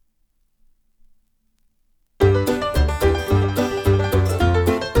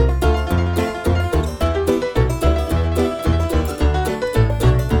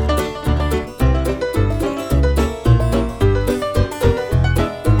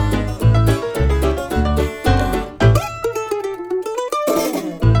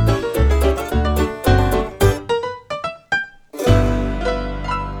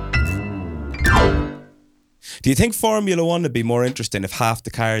you think Formula One would be more interesting if half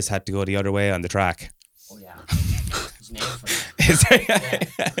the cars had to go the other way on the track? Oh yeah.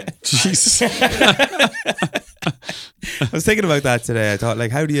 Jesus. I was thinking about that today. I thought,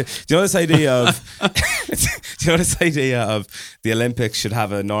 like, do you know this idea of the Olympics should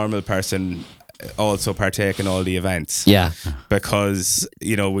have a normal person also partake in all the events? Yeah, because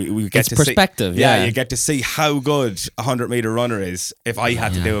we get to perspective. See, you get to see how good a 100-meter runner is if I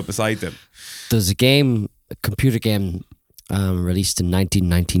had to do it beside them. There's a computer game released in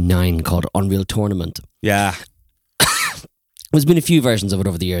 1999 called Unreal Tournament. Yeah. There's been a few versions of it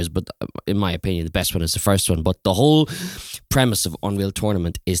over the years, but in my opinion, the best one is the first one. But the whole premise of Unreal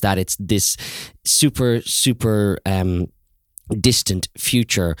Tournament is that it's this super distant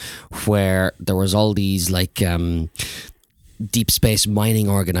future where there was all these like deep space mining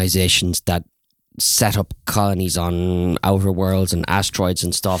organizations that set up colonies on outer worlds and asteroids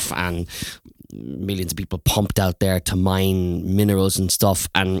and stuff, and millions of people pumped out there to mine minerals and stuff,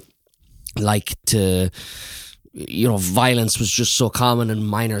 and violence was just so common and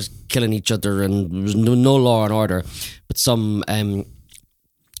miners killing each other and there was no law and order. But some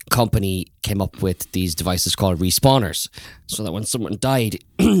company came up with these devices called respawners, so that when someone died,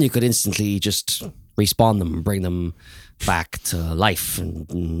 you could instantly just respawn them and bring them back to life,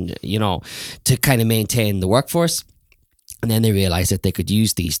 and to kind of maintain the workforce. And then they realized that they could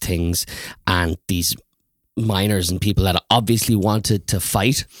use these things, and these miners and people that obviously wanted to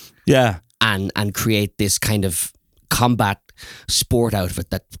fight, and create this kind of combat sport out of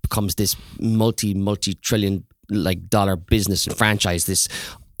it that becomes this multi-trillion dollar business and franchise, this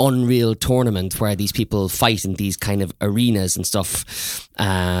Unreal Tournament where these people fight in these kind of arenas and stuff,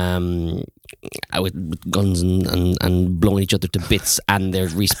 with guns and blowing each other to bits, and they're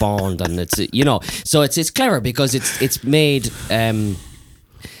respawned, and it's so it's clever because it's made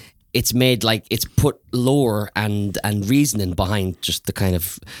like it's put lore and reasoning behind just the kind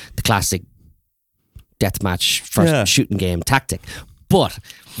of the classic deathmatch first shooting game tactic. But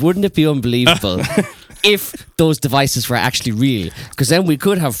wouldn't it be unbelievable if those devices were actually real? Because then we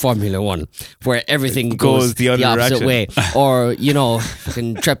could have Formula One where everything goes the opposite way, or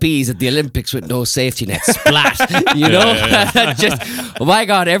fucking trapeze at the Olympics with no safety net, splat. Just, oh my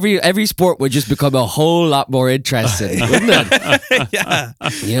God, every sport would just become a whole lot more interesting, wouldn't it? Yeah.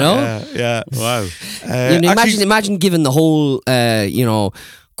 Wow. Imagine giving the whole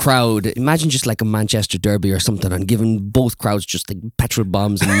crowd, imagine just like a Manchester derby or something, and giving both crowds just like petrol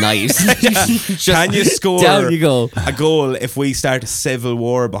bombs and knives. Can you score down you go. a goal if we start a civil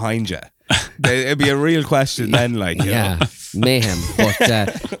war behind you? It'd be a real question then, mayhem. But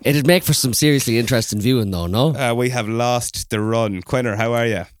it'd make for some seriously interesting viewing though, no? We have lost the run. Quinner, how are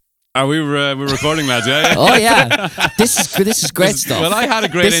you? Are we recording, lads? Yeah. Oh yeah, this is great stuff. Well, I had a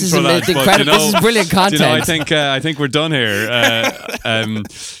great intro, lads. But, this is brilliant content. I think we're done here.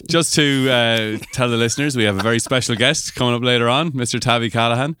 Just to tell the listeners, we have a very special guest coming up later on, Mr. Tabby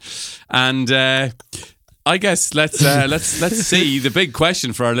Callahan, and I guess let's see. The big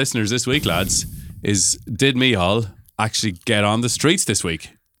question for our listeners this week, lads, is: did Mícheál actually get on the streets this week?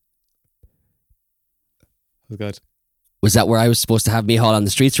 Oh God. Was that where I was supposed to have Mícheál on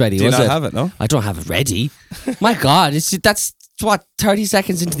the streets ready? Do you not have it, no? I don't have it ready. My God, that's 30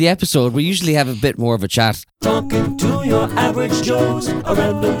 seconds into the episode. We usually have a bit more of a chat. Talking to your average Joes, a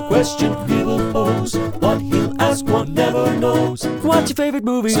random question he will pose. What he'll ask one never knows. What's your favourite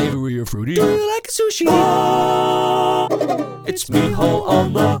movie? Savoury or fruity? Do you like sushi? It's Mícheál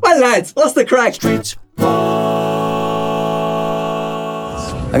on the Well, lads, what's the crack? streets.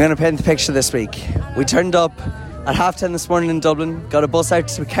 I'm going to paint the picture this week. We turned up at 10:30 this morning in Dublin, got a bus out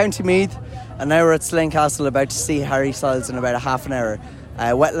to County Meath, and now we're at Slane Castle about to see Harry Styles in about a half an hour.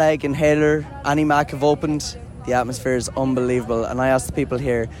 Wet Leg, Inhaler, Annie Mac have opened. The atmosphere is unbelievable, and I asked the people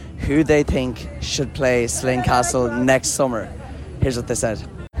here who they think should play Slane Castle next summer. Here's what they said.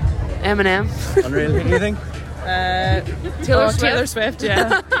 Eminem. Unreal, who do you think? Taylor Swift,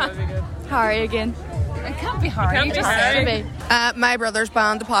 yeah. Harry again. It can't be Harry. It has to be. My brother's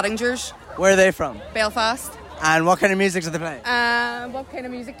band, The Pottingers. Where are they from? Belfast. And what kind of music do they play? What kind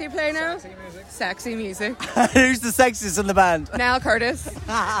of music do you play now? Sexy music. Who's the sexiest in the band? Niall Curtis.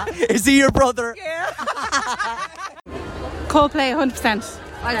 Is he your brother? Yeah. Coldplay, 100%.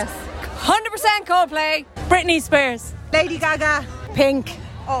 Yes. 100% Coldplay. Britney Spears. Lady Gaga. Pink.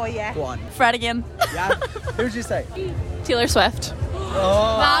 Oh yeah. Go on. Fred again. Yeah. Who'd you say? Taylor Swift.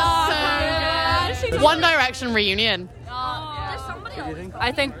 Oh. That's so good. One Direction reunion.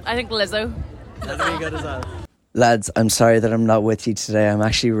 I think Lizzo. That'd be good as well. Lads, I'm sorry that I'm not with you today. I'm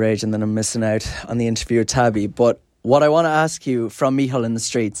actually raging that I'm missing out on the interview with Tabby. But what I want to ask you from Mícheál in the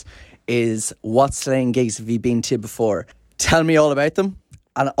streets is what Slane gigs have you been to before? Tell me all about them.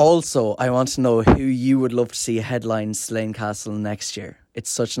 And also, I want to know who you would love to see headline Slane Castle next year. It's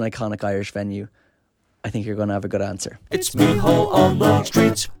such an iconic Irish venue. I think you're going to have a good answer. It's Mícheál on the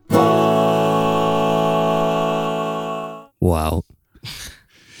streets. Wow.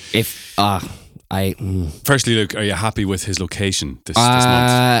 If Firstly, Luke, are you happy with his location this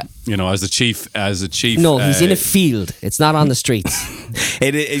month? You know, as the chief. No, he's in a field. It's not on the streets.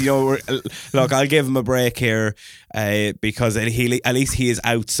 Look, I'll give him a break here because at least he is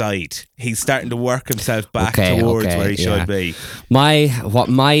outside. He's starting to work himself back towards where he should be.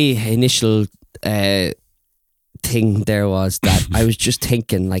 My initial thing there was that I was just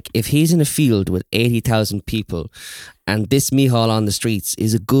thinking, like, if he's in a field with 80,000 people and this Mícheál on the streets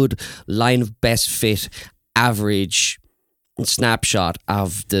is a good line of best fit average snapshot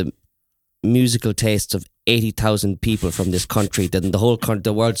of the musical tastes of 80,000 people from this country, then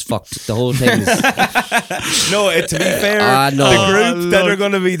the world's fucked. The whole thing is no, to be fair, the group that are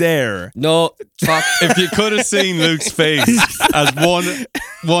going to be there. No, fuck. If you could have seen Luke's face as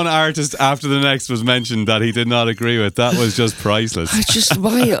one artist after the next was mentioned that he did not agree with, that was just priceless.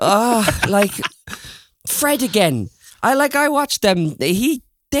 Like Fred again. I watched them. They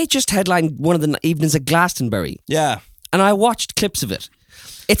just headlined one of the evenings at Glastonbury. Yeah, and I watched clips of it.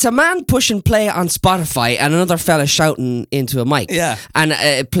 It's a man pushing play on Spotify and another fella shouting into a mic. Yeah.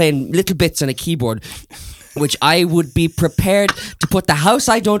 And playing little bits on a keyboard, which I would be prepared to put the house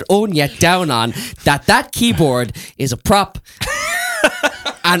I don't own yet down on, that keyboard is a prop.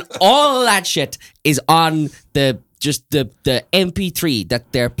 And all that shit is on the MP3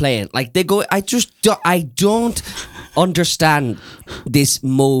 that they're playing. Like, they go, I don't understand this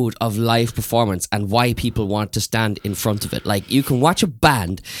mode of live performance and why people want to stand in front of it. Like, you can watch a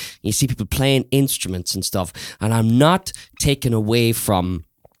band, you see people playing instruments and stuff, and I'm not taken away from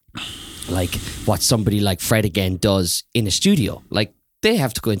like what somebody like Fred again does in a studio. Like, they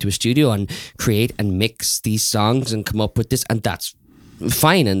have to go into a studio and create and mix these songs and come up with this, and that's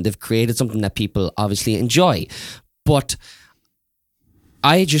fine, and they've created something that people obviously enjoy. But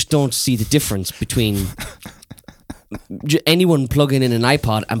I just don't see the difference between anyone plugging in an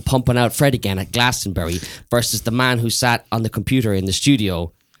iPod and pumping out Fred again at Glastonbury versus the man who sat on the computer in the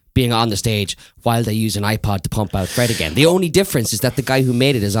studio being on the stage while they use an iPod to pump out Fred again. The only difference is that the guy who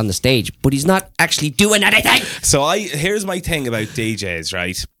made it is on the stage, but he's not actually doing anything. So here's my thing about DJs,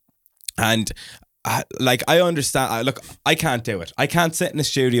 right? And I understand. Look, I can't do it. I can't sit in a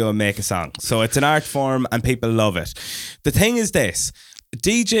studio and make a song. So it's an art form and people love it. The thing is this.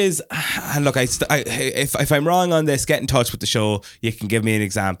 DJs, and look, if I'm wrong on this, get in touch with the show. You can give me an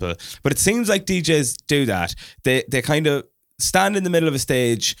example. But it seems like DJs do that. They kind of stand in the middle of a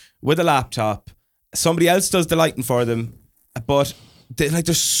stage with a laptop. Somebody else does the lighting for them, but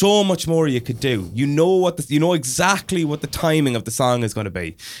there's so much more you could do. You know exactly what the timing of the song is going to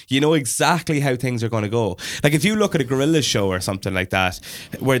be. You know exactly how things are going to go. Like, if you look at a Gorillaz show or something like that,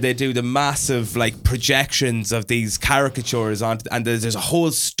 where they do the massive like projections of these caricatures on, and there's a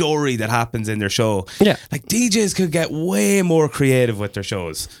whole story that happens in their show. Yeah, like DJs could get way more creative with their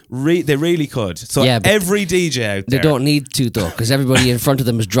shows. They really could. So every DJ out there, they don't need to though, because everybody in front of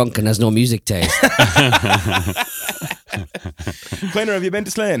them is drunk and has no music taste. Quinner, have you been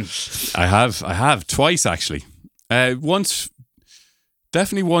to Slane? I have twice actually.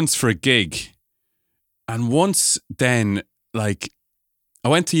 Definitely once for a gig, and once then, like, I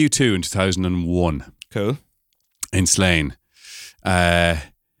went to U2 in 2001. Cool. In Slane, and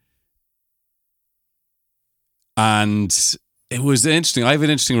it was interesting. I have an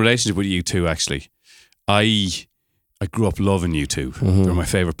interesting relationship with U2 actually. I grew up loving U2. Mm-hmm. They're my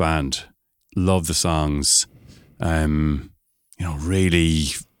favourite band. Love the songs. Really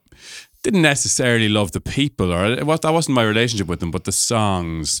didn't necessarily love the people, or that wasn't my relationship with them, but the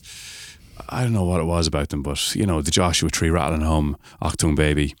songs, I don't know what it was about them, but the Joshua Tree, Rattle and Hum, Achtung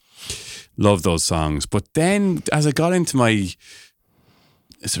Baby, loved those songs. But then as I got into my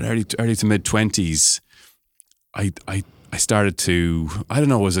early to mid 20s, I started to, I don't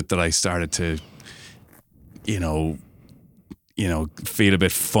know, was it that I started to feel a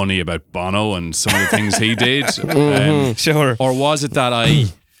bit funny about Bono and some of the things he did. Sure. Or was it that I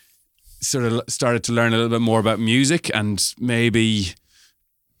sort of started to learn a little bit more about music and maybe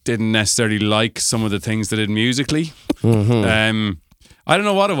didn't necessarily like some of the things they did musically? Mm-hmm. I don't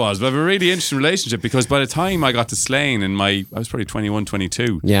know what it was, but I have a really interesting relationship, because by the time I got to Slane I was probably 21,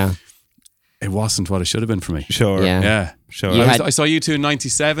 22. Yeah. It wasn't what it should have been for me. Sure. Yeah. Sure. I saw U2 in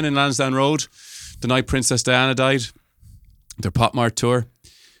 97 in Lansdowne Road, the night Princess Diana died. Their Pop Mart tour.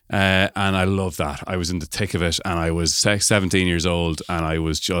 and I love that. I was in the thick of it, and I was 17 years old, and I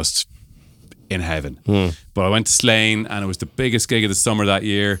was just in heaven. But I went to Slane, and it was the biggest gig of the summer that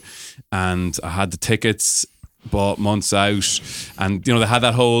year, and I had the tickets bought months out, and they had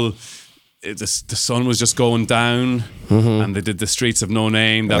that whole the sun was just going down, and they did the Streets of No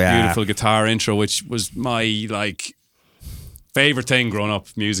Name, that beautiful guitar intro, which was my favorite thing growing up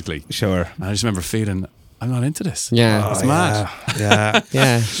musically. Sure. And I just remember feeling, I'm not into this. Yeah. It's mad. Yeah.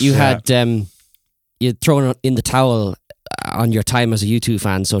 You had you'd thrown in the towel on your time as a U2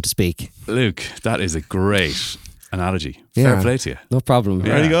 fan, so to speak. Luke, that is a great analogy. Yeah. Fair play to you. No problem.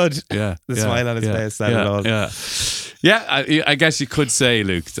 Very good. Yeah. The smile on his face said it all. Yeah, I guess you could say,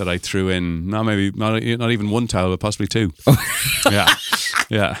 Luke, that I threw in not even one towel, but possibly two. Yeah.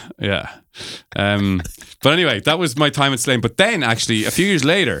 But anyway, that was my time at Slane. But then, actually, a few years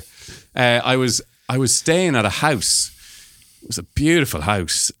later, I was staying at a house. It was a beautiful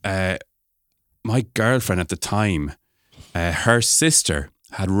house. My girlfriend at the time, her sister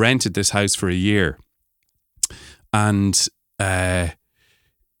had rented this house for a year, and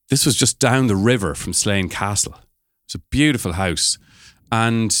this was just down the river from Slane Castle. It's a beautiful house,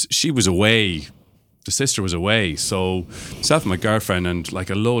 and she was away. The sister was away, so myself and my girlfriend and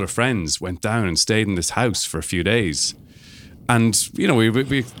a load of friends went down and stayed in this house for a few days. And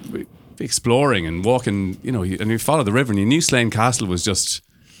we exploring and walking, and we followed the river, and you knew Slane Castle was just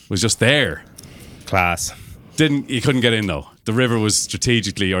there. Class. You couldn't get in though. The river was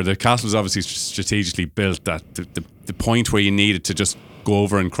strategically, or the castle was obviously strategically built that the point where you needed to just go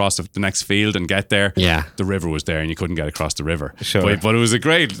over and cross the next field and get there. Yeah. The river was there and you couldn't get across the river. Sure. But it was a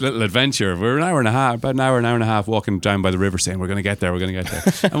great little adventure. We were about an hour and a half walking down by the river saying, we're going to get there.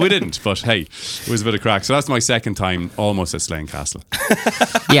 And we didn't, but hey, it was a bit of crack. So that's my second time almost at Slane Castle.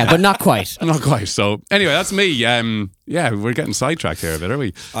 Yeah, but not quite. Not quite. So anyway, that's me. We're getting sidetracked here a bit, are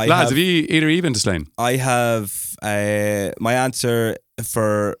we? Lads, have either you been to Slane? I have. My answer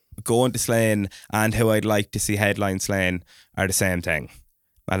for going to Slane and who I'd like to see headline Slane are the same thing.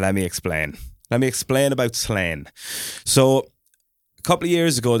 And let me explain. Let me explain about Slane. So a couple of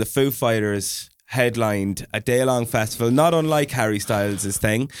years ago, the Foo Fighters headlined a day-long festival, not unlike Harry Styles'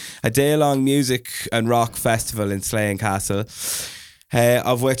 thing, a day-long music and rock festival in Slane Castle,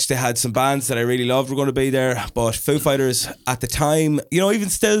 of which they had some bands that I really loved were going to be there. But Foo Fighters at the time, even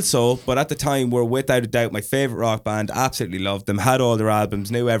still so, but at the time were without a doubt my favourite rock band. Absolutely loved them, had all their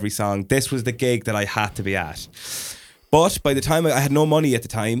albums, knew every song. This was the gig that I had to be at. But by the time I had no money at the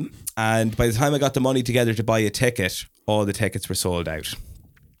time, and by the time I got the money together to buy a ticket, all the tickets were sold out.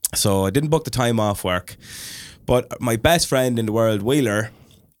 So I didn't book the time off work. But my best friend in the world, Wheeler,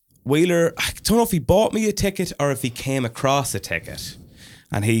 I don't know if he bought me a ticket or if he came across a ticket.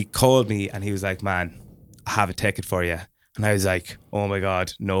 And he called me and he was like, man, I have a ticket for you. And I was like, oh my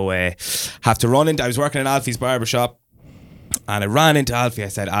God, no way. I was working in Alfie's barbershop, and I ran into Alfie. I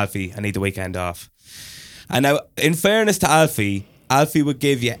said, Alfie, I need the weekend off. And now, in fairness to Alfie would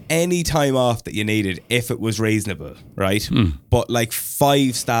give you any time off that you needed if it was reasonable, right? But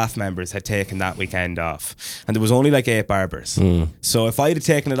 5 staff members had taken that weekend off, and there was only 8 barbers. So if I'd have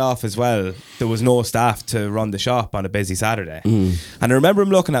taken it off as well, there was no staff to run the shop on a busy Saturday. And I remember him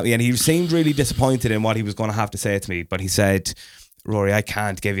looking at me, and he seemed really disappointed in what he was going to have to say to me, but he said, Rory, I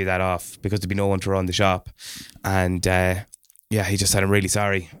can't give you that off because there'd be no one to run the shop. And he just said, I'm really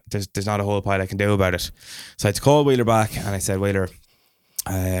sorry. There's not a whole pile I can do about it. So I had to call Wheeler back, and I said, Wheeler,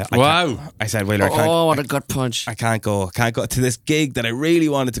 I said, Wheeler, I can't. Oh, what a gut punch. I can't go to this gig that I really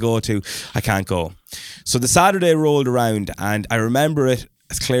wanted to go to. I can't go. So the Saturday rolled around, and I remember it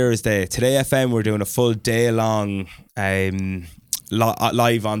as clear as day. Today FM were doing a full day long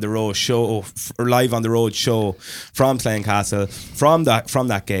live on the road show from Slane Castle from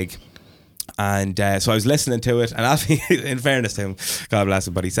that gig. And so I was listening to it, and Alfie, in fairness to him, God bless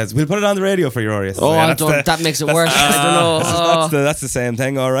him, but he says, we'll put it on the radio for you, Rory. That makes it worse. I don't know. That's the same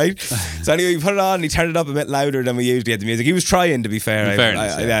thing, all right. So anyway, he put it on, and he turned it up a bit louder than we usually had the music. He was trying, to be fair.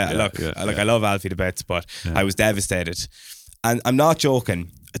 I love Alfie to bits, but I was devastated. And I'm not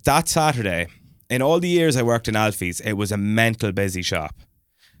joking. That Saturday, in all the years I worked in Alfie's, it was a mental busy shop.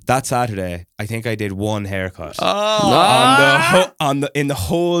 That Saturday, I think I did one haircut in the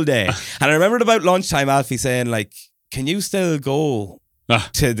whole day. And I remembered about lunchtime, Alfie saying, can you still go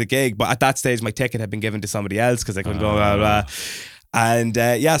to the gig? But at that stage, my ticket had been given to somebody else because I couldn't go, blah, blah. And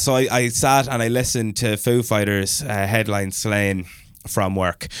so I sat and I listened to Foo Fighters headline Slane from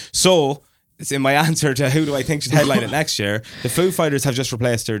work. So it's in my answer to who do I think should headline it next year. The Foo Fighters have just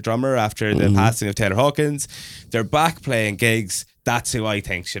replaced their drummer after the passing of Taylor Hawkins. They're back playing gigs. that's who I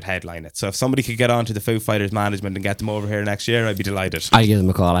think should headline it. So if somebody could get onto the Foo Fighters management and get them over here next year, I'd be delighted. I'll give them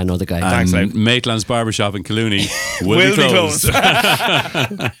a call. I know the guy. Thanks, Liam. Maitland's Barbershop in Colooney will be closed.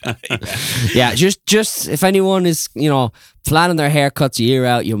 Yeah, just if anyone is, planning their haircuts a year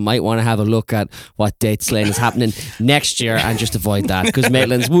out, you might want to have a look at what date Slane is happening next year and just avoid that, because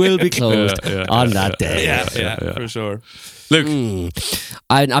Maitland's will be closed on that day. Yeah, for sure. Luke,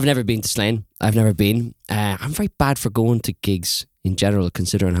 I've never been to Slane. I've never been. I'm very bad for going to gigs in general,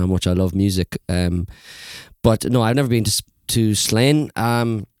 considering how much I love music. But no, I've never been to Slane.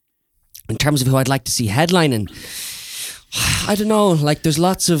 In terms of who I'd like to see headlining, I don't know. Like, there's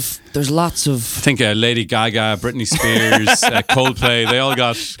lots of. I think Lady Gaga, Britney Spears, Coldplay, they all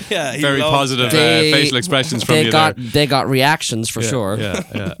got very positive facial expressions from you there. They got reactions for sure.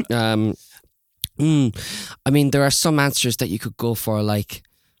 Yeah. I mean, there are some answers that you could go for, like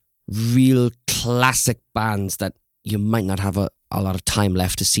real classic bands that you might not have a lot of time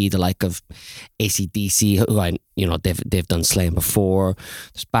left to see, the like of AC/DC, who they've done Slane before.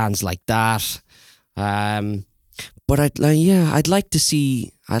 There's bands like that. But I'd like to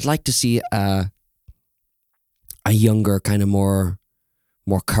see a younger, kind of more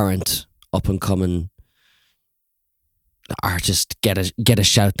current, up and coming artist get a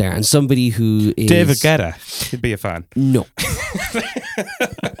shout there, and somebody who is David Guetta. He'd be a fan. No,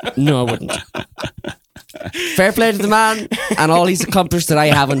 I wouldn't. Fair play to the man and all he's accomplished that I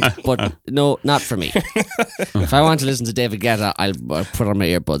haven't, but no, not for me. If I want to listen to David Guetta, I'll put on my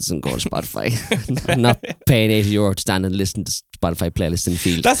earbuds and go to Spotify. I'm not paying €80 to stand and listen to Spotify playlists in the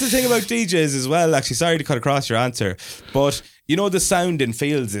field. That's the thing about DJs as well. Actually, sorry to cut across your answer, but the sound in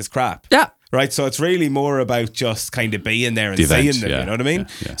fields is crap. Yeah. Right, so it's really more about just kind of being there and saying them, you know what I mean?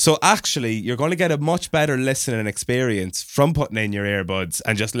 Yeah. So actually, you're going to get a much better listening experience from putting in your earbuds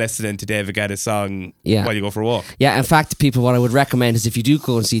and just listening to David Guetta's song while you go for a walk. Yeah, in fact, people, what I would recommend is if you do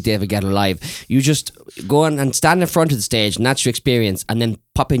go and see David Guetta live, you just go on and stand in front of the stage, and that's your experience, and then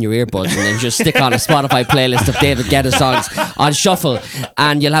pop in your earbuds and then just stick on a Spotify playlist of David Guetta songs on shuffle,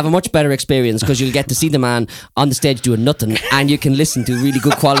 and you'll have a much better experience because you'll get to see the man on the stage doing nothing, and you can listen to really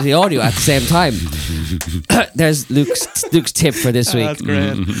good quality audio at the same time. There's Luke's tip for this week. That's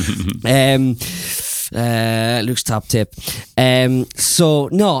great. Luke's top tip. So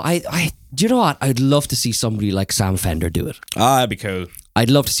no, I do you know what? I'd love to see somebody like Sam Fender do it. That'd be cool.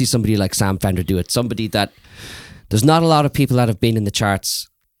 I'd love to see somebody like Sam Fender do it. Somebody that there's not a lot of people that have been in the charts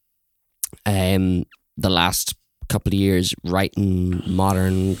the last couple of years writing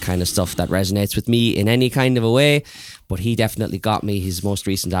modern kind of stuff that resonates with me in any kind of a way, but he definitely got me. His most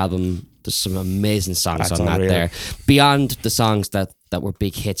recent album, there's some amazing songs That's on unreal. that there. Beyond the songs that were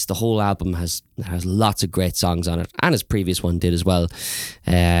big hits, the whole album has lots of great songs on it, and his previous one did as well.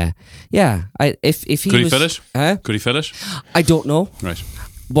 If he Could he was, fill it? Huh? Could he fill it? I don't know, Right.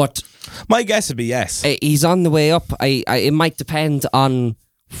 but My guess would be yes. he's on the way up. It might depend on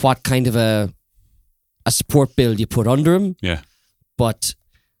what kind of a support bill you put under him. Yeah. But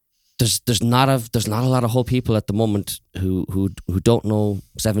there's not a lot of whole people at the moment who don't know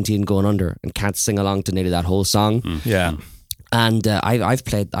 17 Going Under and can't sing along to nearly that whole song. Yeah. And I've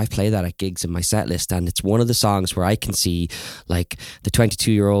played that at gigs in my set list, and it's one of the songs where I can see like the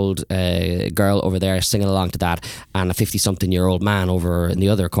 22-year-old girl over there singing along to that, and a 50-something-year-old man over in the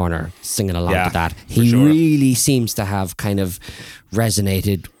other corner singing along to that. He really seems to have kind of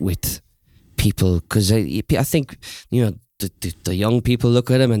resonated with people, because I think the young people look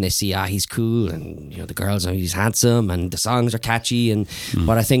at him and they see he's cool, and the girls know he's handsome, and the songs are catchy, and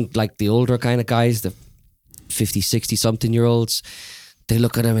but I think like the older kind of guys, the 50, 60 something year olds, they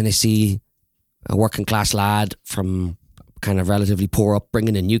look at him and they see a working class lad from kind of relatively poor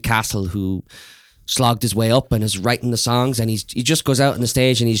upbringing in Newcastle who slogged his way up and is writing the songs, and he just goes out on the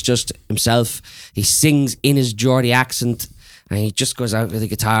stage and he's just himself. He sings in his Geordie accent, and he just goes out with a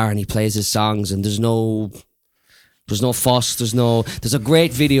guitar and he plays his songs, and there's no fuss. There's a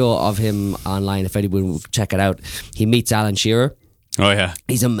great video of him online if anyone would check it out. He meets Alan Shearer. Oh yeah.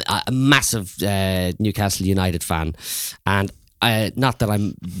 He's a massive Newcastle United fan, and not that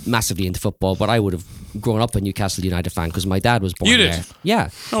I'm massively into football, but I would have grown up a Newcastle United fan because my dad was born You did? there. Yeah,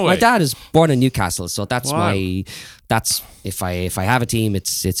 No my way. dad is born in Newcastle, so that's Wow. that's if I have a team,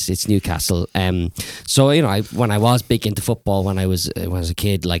 it's Newcastle. So when I was big into football when I was a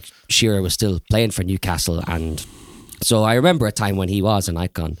kid, like Shearer was still playing for Newcastle, and so I remember a time when he was an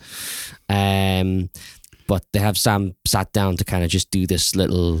icon. But they have Sam sat down to kind of just do this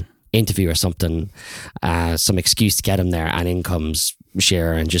little interview or something, some excuse to get him there, and in comes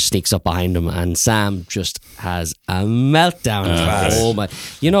Cher and just sneaks up behind him, and Sam just has a meltdown. Oh my,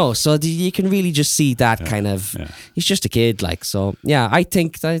 so you can really just see that kind of. Yeah. He's just a kid, like, so. Yeah, I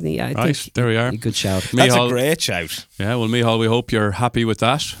think that. Yeah, I think there we are. Good shout. That's a great shout. Yeah, well, Mícheál, we hope you're happy with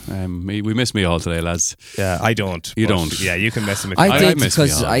that. We miss Mícheál today, lads. Yeah, I don't. You don't. Yeah, you can miss him. I did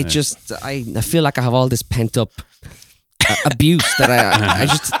because I feel like I have all this pent up abuse that I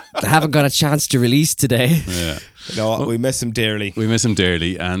just haven't got a chance to release today. Yeah. No, we miss him dearly. We miss him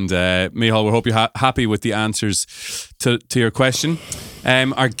dearly. And Mícheál, we hope you're happy with the answers to your question.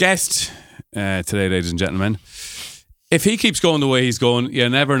 Our guest today, ladies and gentlemen, if he keeps going the way he's going, you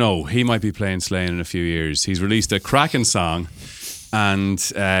never know. He might be playing Slane in a few years. He's released a cracking song, and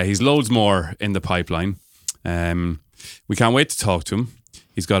he's loads more in the pipeline. We can't wait to talk to him.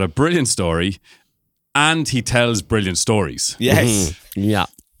 He's got a brilliant story, and he tells brilliant stories. Yes. Yeah.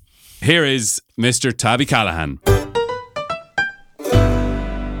 Here is Mr. Tabby Callahan.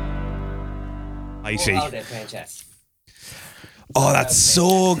 Mighty. Oh, that's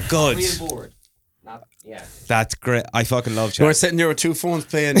so good. That's great. I fucking love chess. We're sitting there with two phones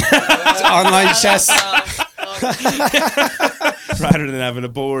playing online chess. Rather than having a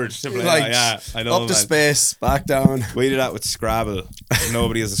board to play. Yeah, I know. Up the space, back down. We do that with Scrabble.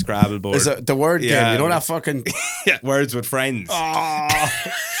 Nobody has a Scrabble board. Is it the word game? You know that fucking words with friends. Oh.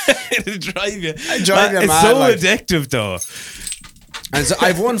 It'll drive you. It's mad, so addictive though. And so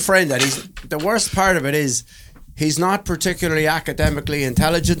I've one friend that the worst part of it is he's not particularly academically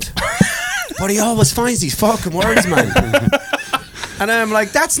intelligent, but he always finds these fucking words, man. And I'm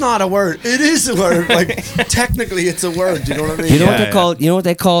like, that's not a word. It is a word. Like, technically, it's a word. You know what I mean? You know what they call? You know what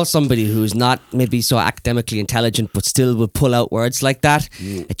they call somebody who's not maybe so academically intelligent, but still will pull out words like that?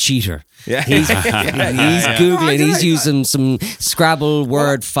 A cheater. Yeah, he's googling. He's using some Scrabble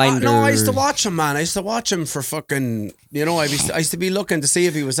word finder. No, I used to watch him, man. I used to watch him for fucking. I used to be looking to see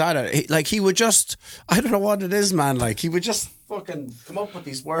if he was at it. He would just. I don't know what it is, man. Like, he would just fucking come up with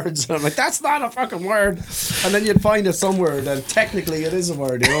these words, and I'm like, that's not a fucking word. And then you'd find it somewhere that technically it is a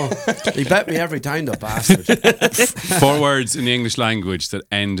word. He bet me every time, the bastard. 4 words in the English language that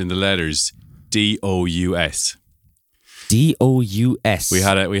end in the letters DOUS. DOUS. We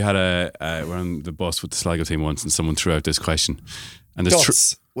had we're on the bus with the Sligo team once, and someone threw out this question. And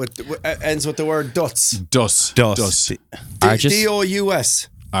there's ends with the word duts. Dus. DOUS.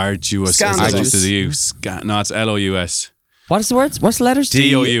 Arduous. No, it's LOUS. What is the word? What's the letters?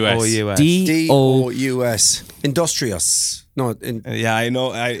 DOUS. DOUS. Industrious. No. Yeah, I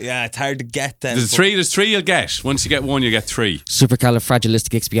know. It's hard to get then. There's 3 you'll get. Once you get 1, you get 3.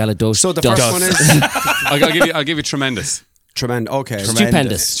 Supercalifragilisticexpialidocious. So the first one is I'll give you tremendous. Okay.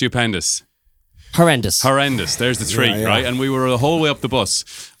 Stupendous. Horrendous. There's the 3, right? And we were the whole way up the bus,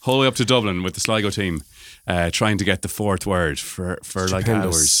 whole way up to Dublin with the Sligo team, trying to get the 4th word for like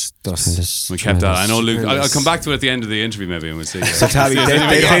hours. We kept that. I know, Luke. I'll come back to it at the end of the interview, maybe, and we'll see. So Tabby, they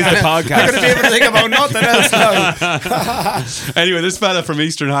the podcast. I'm going to be able to think about nothing else now. Anyway, this fella from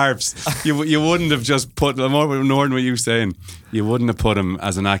Eastern Harps, you wouldn't have just put more than what you were saying. You wouldn't have put him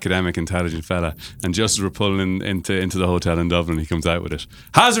as an academic, intelligent fella. And just as we're pulling into the hotel in Dublin, he comes out with it.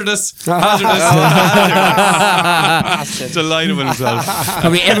 Hazardous. Delighted with himself. I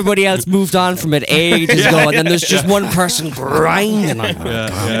mean, everybody else moved on from it ages ago, and then there's just one person grinding on it.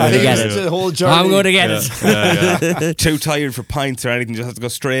 I'm going to get it. The whole journey. I'm going to get it. Too tired for pints or anything, just have to go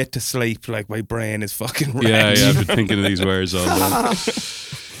straight to sleep. Like, my brain is fucking red. Yeah, I've been thinking of these words all day.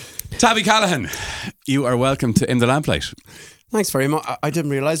 Tabby Callahan, you are welcome to In the Lamplight. Thanks very much. I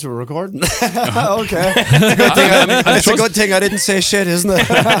didn't realise we were recording. Okay. It's a good thing I didn't say shit, isn't it?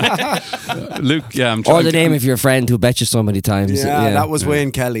 Luke, I'm trying. Or the name of your friend who bet you so many times. Yeah, that was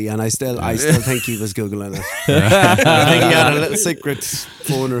Wayne Kelly, and I still think he was Googling it. I think he had a little secret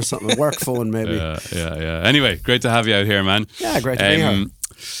phone or something, a work phone maybe. Yeah. Anyway, great to have you out here, man. Yeah, great to be here.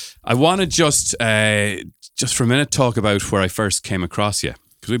 I want to just for a minute talk about where I first came across you,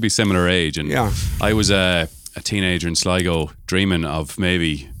 because we'd be similar age, and I was a teenager in Sligo dreaming of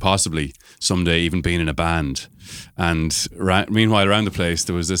possibly someday even being in a band, and meanwhile around the place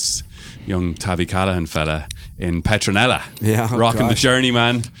there was this young Tabby Callahan fella in Petronella, rocking the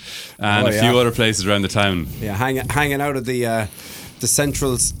Journeyman and a few other places around the town, hanging out of the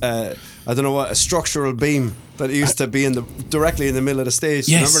central I don't know what, a structural beam that used to be directly in the middle of the stage.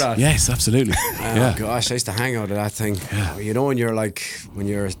 Yes, remember that? Yes, absolutely. Oh gosh, I used to hang out of that thing. When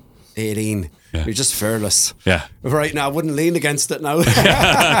you're 18, you're just fearless. Yeah. Right now, I wouldn't lean against it now.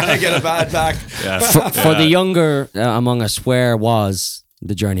 I get a bad back. For the younger among us, where was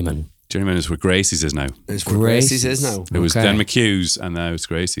the Journeyman? Journeyman is where Gracie's is now. It's where Gracie's is now. It was Okay. Glenn McHugh's and now it's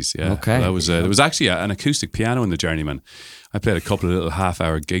Gracie's. Yeah. Okay. That was there was actually an acoustic piano in the Journeyman. I played a couple of little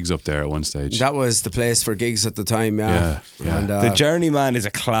half-hour gigs up there at one stage. That was the place for gigs at the time, Yeah. And, The Journeyman is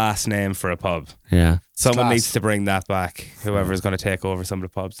a class name for a pub. Yeah. Someone class. needs to bring that back. Whoever is going to take over some of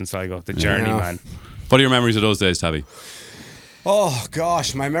the pubs in Sligo. The Journeyman. What are your memories of those days, Tabby? Oh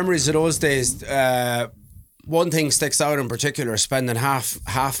gosh, my memories of those days. One thing sticks out in particular: spending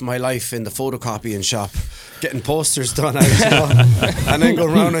half my life in the photocopying shop, getting posters done out, and then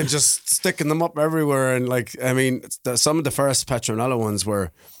going around and just sticking them up everywhere. And like, I mean, some of the first Petronella ones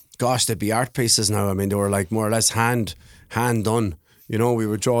were, gosh, they'd be art pieces now. I mean, they were like more or less hand done. We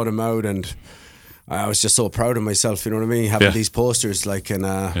would draw them out, and I was just so proud of myself, you know what I mean? Having these posters, like, and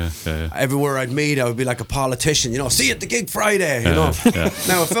everywhere I'd meet, I would be like a politician, see you at the gig Friday, Now,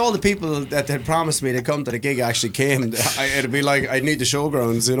 if all the people that had promised me to come to the gig actually came, it'd be like, I'd need the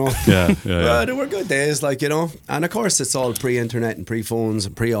showgrounds, They were good days, like, And of course, it's all pre-internet and pre-phones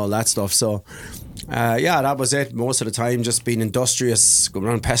and pre-all that stuff. So, that was it. Most of the time, just being industrious, going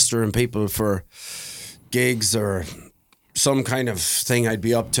around pestering people for gigs or some kind of thing I'd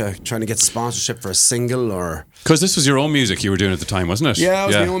be up to, trying to get sponsorship for a single or... Because this was your own music you were doing at the time, wasn't it? Yeah, it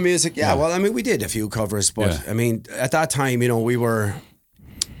was my own music. Yeah, well, I mean, we did a few covers, but I mean, at that time, we were,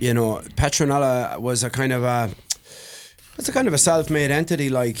 Petronella was a kind of a self-made entity.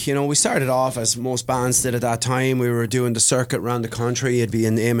 Like, we started off as most bands did at that time. We were doing the circuit around the country. You'd be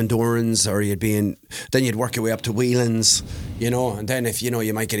in Eamon Doran's, or then you'd work your way up to Whelan's, and then if,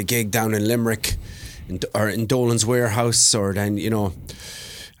 you might get a gig down in Limerick, or in Dolan's Warehouse, or then,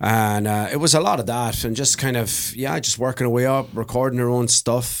 and it was a lot of that, and just kind of, just working our way up, recording our own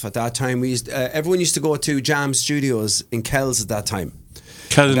stuff. At that time, everyone used to go to Jam Studios in Kells at that time.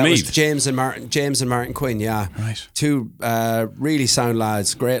 Kells and was Meath. James and Martin Quinn, Right. Two really sound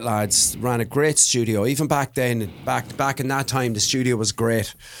lads, great lads, ran a great studio. Even back then, back in that time, the studio was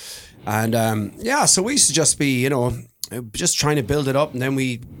great. And so we used to just be, just trying to build it up, and then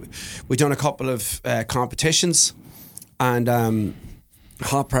we done a couple of competitions, and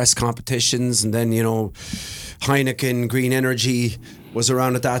hot press competitions, and then Heineken Green Energy was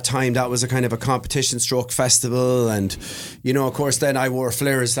around at that time. That was a kind of a competition stroke festival, and of course then I wore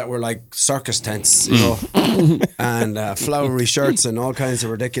flares that were like circus tents, and flowery shirts and all kinds of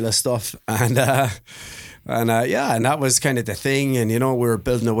ridiculous stuff, and that was kind of the thing. And we were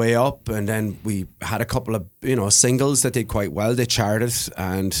building our way up, and then we had a couple of singles that did quite well. They charted,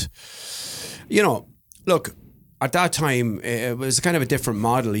 and look, at that time it was kind of a different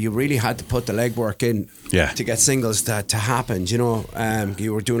model. You really had to put the legwork in to get singles to happen.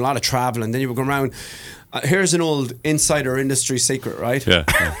 You were doing a lot of traveling, then you were going around. Here's an old insider industry secret, right? Yeah.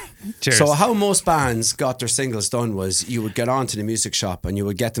 Cheers. So how most bands got their singles done was you would get onto the music shop and you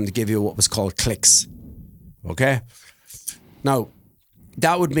would get them to give you what was called clicks. Okay? Now,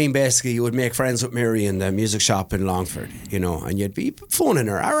 that would mean basically you would make friends with Mary in the music shop in Longford, and you'd be phoning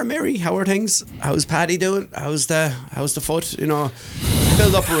her. All right, Mary, how are things? How's Paddy doing? How's the foot?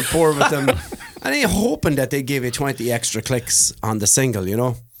 Build up a rapport with them. And then you're hoping that they give you 20 extra clicks on the single,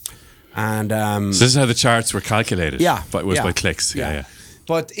 And So this is how the charts were calculated. Yeah. But it was by clicks. Yeah.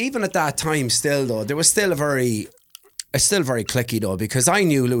 But even at that time still, though, there was still it's still very clicky, though, because I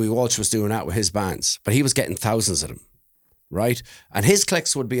knew Louis Walsh was doing that with his bands, but he was getting thousands of them, right? And his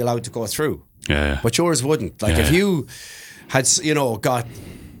clicks would be allowed to go through. Yeah. But yours wouldn't. Like, if you had, got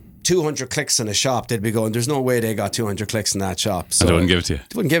 200 clicks in a shop, they'd be going, there's no way they got 200 clicks in that shop. So they wouldn't give it to you.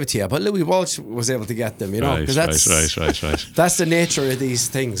 They wouldn't give it to you. But Louis Walsh was able to get them, Right. Because that's the nature of these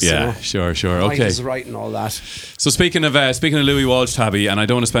things. Yeah, sure. Okay. He's right and all that. So speaking of Louis Walsh, Tabby, and I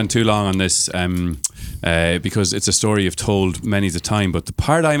don't want to spend too long on this because it's a story you've told many a time, but the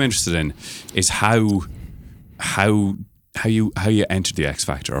part I'm interested in is how you entered the X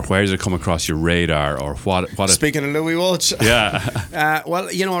Factor, or where does it come across your radar, or what Speaking of Louis Walsh, well,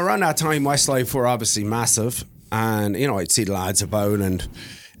 around that time Westlife were obviously massive, and I'd see the lads about, and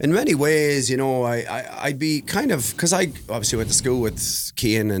in many ways, I'd be kind of, because I obviously went to school with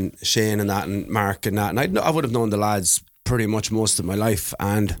Cian and Shane and that, and Mark and that, and I would have known the lads pretty much most of my life,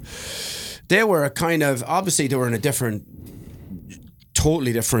 and they were obviously they were in a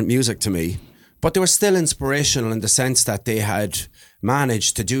totally different music to me. But they were still inspirational in the sense that they had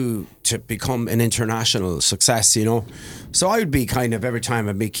managed to become an international success, So I would be kind of, every time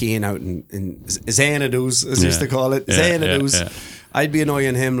I'd meet Cian out in Xanadu's, as used to call it, Xanadu's, I'd be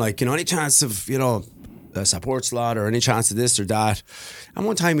annoying him, like, any chance of, a support slot, or any chance of this or that. And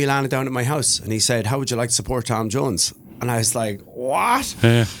one time he landed down at my house and he said, how would you like to support Tom Jones? And I was like, what?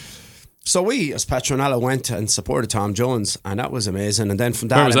 Yeah. So we, as Petronella, went and supported Tom Jones, and that was amazing. And then from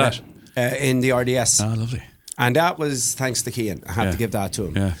that, Where was that? in the RDS. Oh, lovely. And that was thanks to Cian. I have to give that to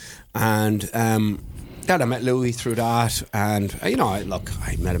him. Yeah. And I met Louis through that. And, I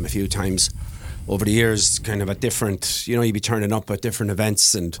met him a few times over the years, kind of at different, he'd be turning up at different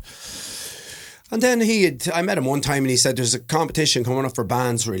events. And then I met him one time and he said, there's a competition coming up for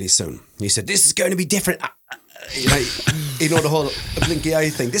bands really soon. He said, this is going to be different. The whole blinky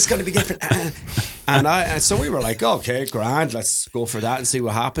eye thing. This is going to be different. And so we were like, okay, grand, let's go for that and see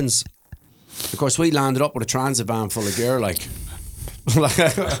what happens. Of course, we landed up with a transit van full of gear, I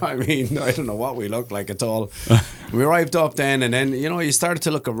don't know what we looked like at all. We arrived up then, and then, you started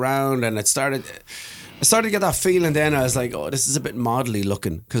to look around, and I started to get that feeling then. I was like, oh, this is a bit modelly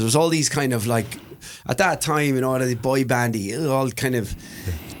looking, because there was all these kind of at that time, the boy bandy, all kind of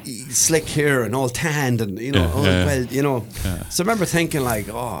slick hair and all tanned and, So I remember thinking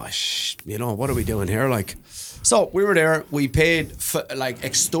what are we doing here? So we were there, we paid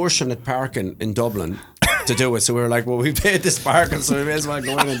extortionate parking in Dublin to do it. So we were like, well, we paid this parking, so we may as well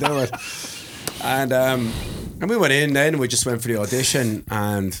go in and do it. And we went in then, we just went for the audition.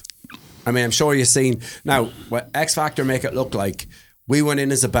 And I'm sure you've seen now what X Factor make it look like. We went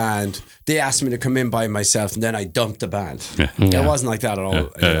in as a band. They asked me to come in by myself, and then I dumped the band. It wasn't like that at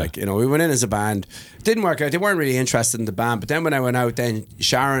all. We went in as a band. It didn't work out. They weren't really interested in the band. But then when I went out, then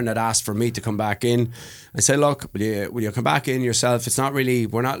Sharon had asked for me to come back in. I said, look, will you come back in yourself? It's not really,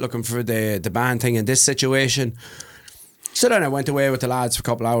 we're not looking for the band thing in this situation. So then I went away with the lads for a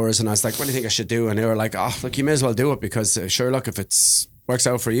couple of hours, and I was like, what do you think I should do? And they were like, oh, look, you may as well do it, because if it works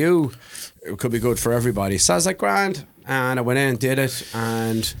out for you, it could be good for everybody. So I was like, grand. And I went in and did it,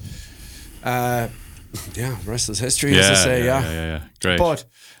 and the rest is history, as I say. Yeah. Great. But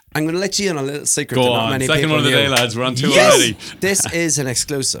I'm going to let you in a little secret. Go that on. Not many Second people one of the knew. day, lads. We're on two already. This is an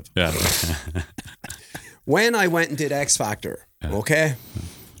exclusive. Yeah. When I went and did X Factor, okay,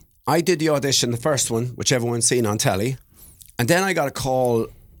 I did the audition, the first one, which everyone's seen on telly, and then I got a call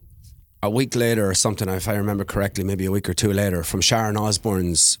a week later or something, if I remember correctly, maybe a week or two later, from Sharon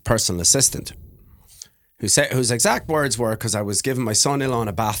Osbourne's personal assistant, whose exact words were, because I was giving my son-in-law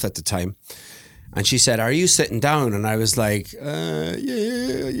a bath at the time, and she said, are you sitting down? And I was like,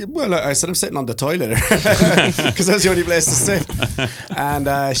 yeah. Well, I said, I'm sitting on the toilet, because that's the only place to sit.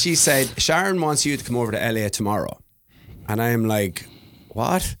 And she said, Sharon wants you to come over to LA tomorrow. And I'm like,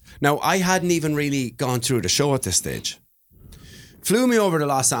 what? Now, I hadn't even really gone through the show at this stage. Flew me over to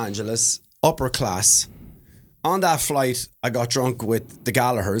Los Angeles, upper class. On that flight, I got drunk with the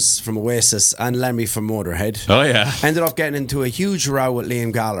Gallaghers from Oasis and Lemmy from Motorhead. Oh yeah. Ended up getting into a huge row with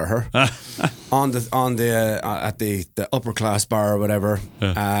Liam Gallagher at the upper class bar or whatever.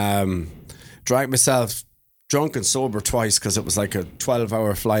 Dragged myself drunk and sober twice, because it was like a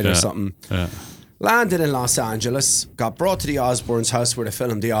 12-hour flight or something. Yeah. Landed in Los Angeles, got brought to the Osbournes' house where they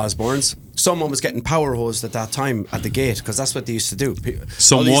filmed the Osbournes. Someone was getting power hosed at that time at the gate, because that's what they used to do.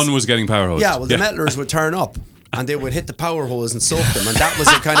 Someone was getting power hosed. Yeah, well, the metalers would turn up and they would hit the power hose and soak them, and that was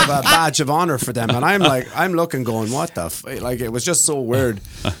a kind of a badge of honour for them. And I'm looking going, what the it was just so weird.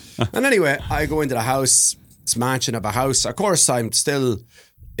 And anyway, I go into the house, this mansion of a house. Of course, I'm still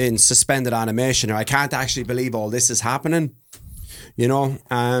in suspended animation. I can't actually believe all this is happening,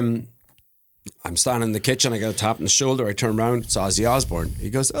 I'm standing in the kitchen, I get a tap on the shoulder, I turn around, it's Ozzy Osbourne. He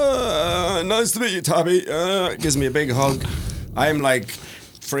goes, nice to meet you, Tabby. Gives me a big hug. I'm like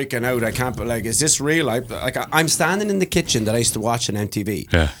freaking out. I can't, is this real? I'm standing in the kitchen that I used to watch on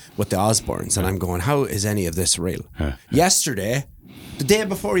MTV with the Osbournes, and I'm going, how is any of this real? Yesterday, the day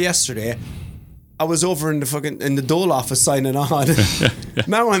before yesterday, I was over in the Dole office signing on.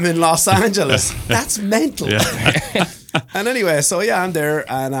 Now I'm in Los Angeles. That's mental. And anyway, so I'm there,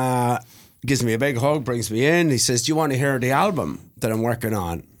 and gives me a big hug, brings me in. He says, do you want to hear the album that I'm working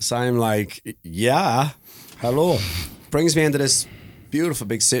on? So I'm like, yeah, hello. Brings me into this beautiful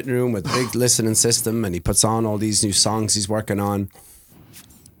big sitting room with a big listening system, and he puts on all these new songs he's working on.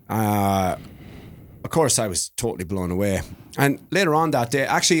 Of course, I was totally blown away. And later on that day,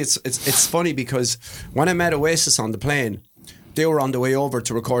 actually, it's funny, because when I met Oasis on the plane, they were on the way over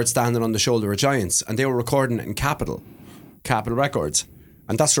to record Standing on the Shoulder of Giants, and they were recording it in Capitol Records.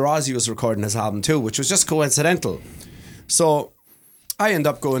 And that's where Ozzy was recording his album too, which was just coincidental. So I end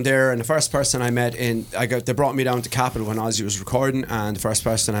up going there, and the first person I met they brought me down to Capitol when Ozzy was recording, and the first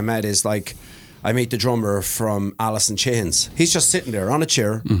person I met is I meet the drummer from Alice in Chains. He's just sitting there on a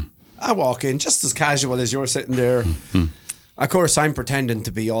chair. I walk in just as casual as you're sitting there. Of course, I'm pretending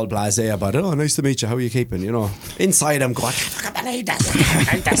to be all blasé about it. Oh, nice to meet you. How are you keeping? Inside I'm going, I can't believe that.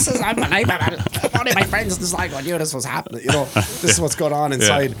 This is unbelievable. One of my friends is like, I knew this was happening. This is what's going on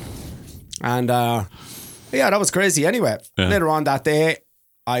inside. And that was crazy. Anyway, later on that day,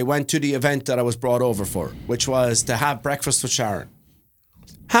 I went to the event that I was brought over for, which was to have breakfast with Sharon.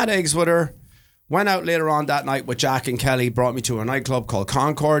 Had eggs with her. Went out later on that night with Jack and Kelly. Brought me to a nightclub called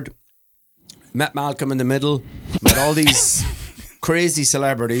Concord. Met Malcolm in the middle. Met all these crazy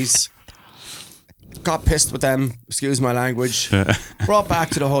celebrities. Got pissed with them. Excuse my language. Brought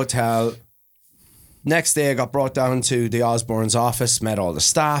back to the hotel. Next day I got brought down to the Osborne's office. Met all the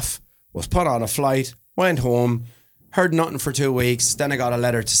staff. Was put on a flight. Went home. Heard nothing for 2 weeks. Then I got a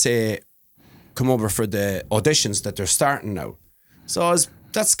letter to say, come over for the auditions that they're starting now. So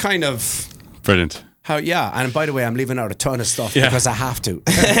that's kind of... Brilliant. And by the way, I'm leaving out a ton of stuff because I have to.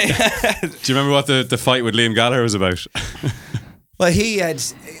 Do you remember what the fight with Liam Gallagher was about? Well,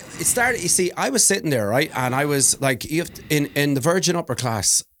 it started, you see, I was sitting there, right? And I was like, in the Virgin upper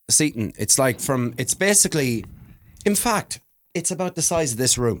class seating, it's basically, in fact, it's about the size of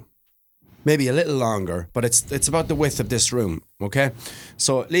this room. Maybe a little longer, but it's about the width of this room. Okay,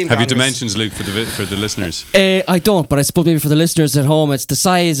 so Liam. Have you dimensions, Luke, for the listeners? I don't, but I suppose maybe for the listeners at home, it's the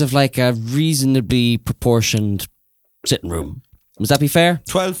size of like a reasonably proportioned sitting room. Would that be fair?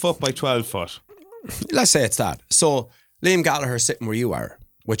 12 foot by 12 foot. Let's say it's that. So Liam Gallagher sitting where you are,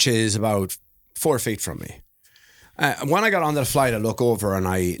 which is about 4 feet from me. When I got onto the flight, I look over and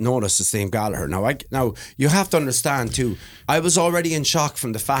I noticed it's Liam Gallagher. Now you have to understand too, I was already in shock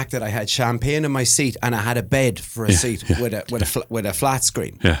from the fact that I had champagne in my seat and I had a bed for a seat with a flat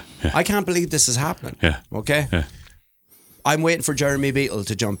screen. Yeah. I can't believe this is happening. Yeah. Okay. Yeah. I'm waiting for Jeremy Beadle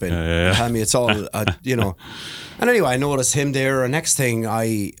to jump in and tell me it's all, And anyway, I noticed him there. And next thing,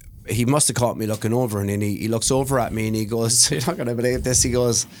 he must have caught me looking over, and then he looks over at me and he goes, "You're not going to believe this." He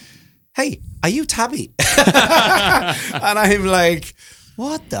goes, "Hey, are you Tabby?" And I'm like,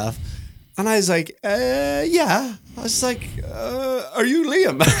 "What the?" And I was like, "Yeah." I was like, "Are you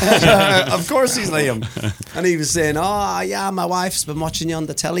Liam?" Of course he's Liam. And he was saying, "Oh, yeah, my wife's been watching you on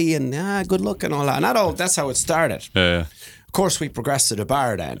the telly and good luck and all that." And that's how it started. Yeah. Of course, we progressed to the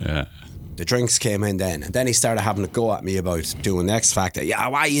bar then. Yeah. The drinks came in then. And then he started having a go at me about doing the X Factor. "Yeah,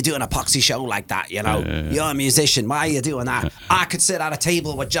 why are you doing a poxy show like that? You're a musician. Why are you doing that? I could sit at a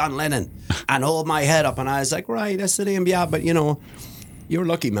table with John Lennon and hold my head up." And I was like, "Right, I said to him, yeah, but you're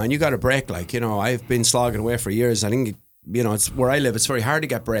lucky, man. You got a break. Like, I've been slogging away for years. I think, it's where I live. It's very hard to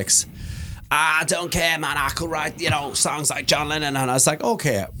get breaks." "I don't care, man. I could write, songs like John Lennon." And I was like,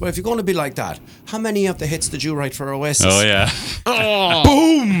 "Okay, well, if you're going to be like that, how many of the hits did you write for Oasis?" Oh, yeah.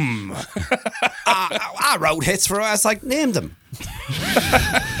 Boom! I wrote hits for Oasis. Like, name them.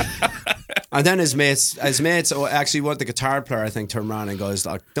 And then his mates, actually, what the guitar player, I think, turned around and goes,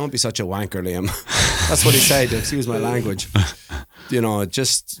 like, "Don't be such a wanker, Liam." That's what he said. Excuse my language.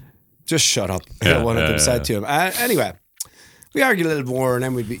 Just shut up. One of them said to him. Anyway, we argued a little more, and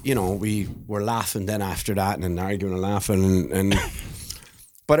then we were laughing then after that, and then arguing and laughing, and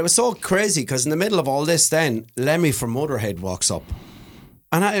but it was so crazy because in the middle of all this, then Lemmy from Motorhead walks up.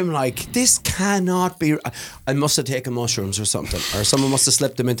 And I'm like, this cannot be. I must have taken mushrooms or something, or someone must have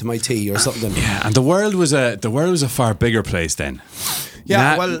slipped them into my tea or something. Yeah, and the world was a far bigger place then.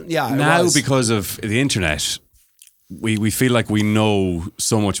 Yeah, now because of the internet, we feel like we know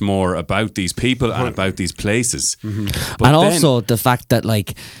so much more about these people and about these places. Mm-hmm. But and also the fact that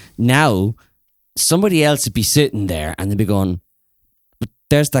like now somebody else would be sitting there and they'd be going, "But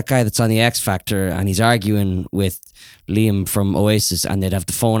there's that guy that's on the X Factor and he's arguing with Liam from Oasis," and they'd have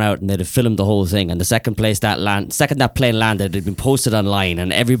the phone out and they'd have filmed the whole thing, and the second that plane landed, it'd been posted online,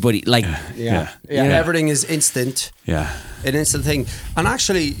 and everybody like everything is instant. Yeah, an instant thing. And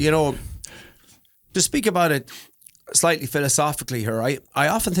actually, to speak about it slightly philosophically here, I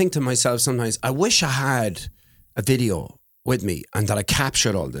often think to myself sometimes, I wish I had a video with me and that I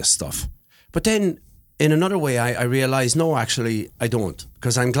captured all this stuff. But then in another way, I realised, no, actually, I don't,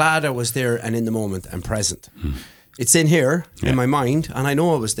 because I'm glad I was there and in the moment and present. It's in here, in my mind, and I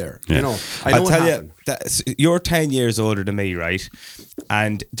know I was there. I know I'll what tell happened. you, that you're 10 years older than me, right?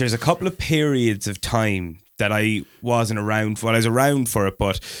 And there's a couple of periods of time that I wasn't around for. I was around for it,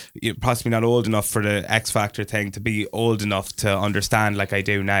 but possibly not old enough for the X Factor thing to be old enough to understand like I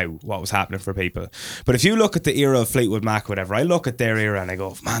do now what was happening for people. But if you look at the era of Fleetwood Mac, whatever, I look at their era and I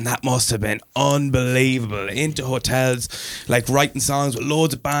go, man, that must have been unbelievable. Into hotels, like writing songs with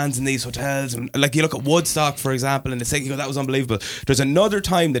loads of bands in these hotels. And like you look at Woodstock, for example, and it's like, you go, that was unbelievable. There's another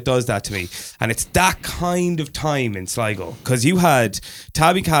time that does that to me, and it's that kind of time in Sligo, because you had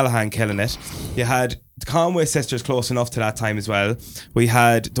Tabby Callahan killing it. You had the Conway Sisters close enough to that time as well. We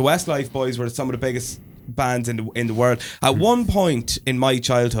had the Westlife Boys were some of the biggest bands in the world. At one point in my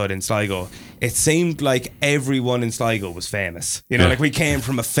childhood in Sligo, it seemed like everyone in Sligo was famous. You know, like we came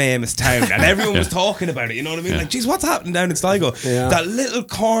from a famous town and everyone was talking about it. You know what I mean? Like, geez, what's happening down in Sligo? That little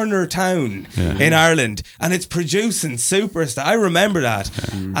corner town in Ireland, and it's producing superstar. I remember that,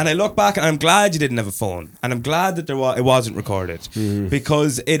 and I look back and I'm glad you didn't have a phone, and I'm glad that it wasn't recorded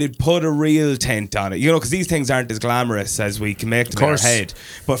because it had put a real tint on it. You know, because these things aren't as glamorous as we can make them in our head.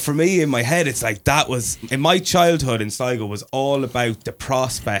 But for me, in my head, it's like that was in my childhood in Sligo was all about the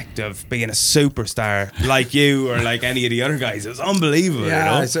prospect of being a superstar like you or like any of the other guys. It was unbelievable.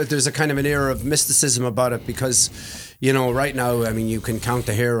 Yeah, you know? so there's a kind of an air of mysticism about it because, you know, right now, I mean, you can count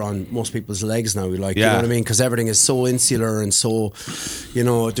the hair on most people's legs now. Like, you know what I mean? Because everything is so insular and so, you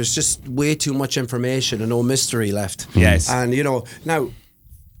know, there's just way too much information and no mystery left. Yes. And, you know, now,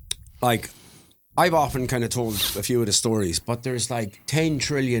 like, I've often kind of told a few of the stories, but there's like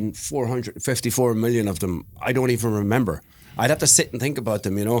 10,454,000,000 of them I don't even remember. I'd have to sit and think about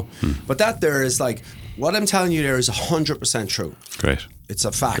them, you know. But that there is like, what I'm telling you there is 100% true. Great. It's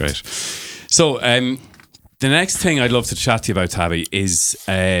a fact. Great. So, the next thing I'd love to chat to you about, Tabby, is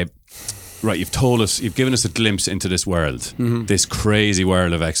right. You've given us a glimpse into this world, this crazy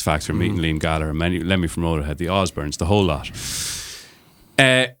world of X Factor, meeting Liam Gallagher, Lemmy from Motorhead, the Osbournes, the whole lot.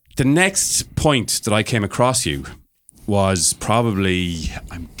 The next point that I came across you was probably,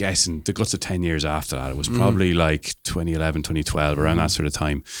 I'm guessing, the guts of 10 years after that. It was probably like 2011, 2012, around that sort of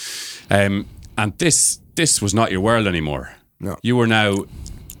time. And this was not your world anymore. No. You were now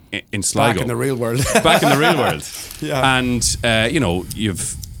in Sligo. Back in the real world. Back in the real world. Yeah. And, you know,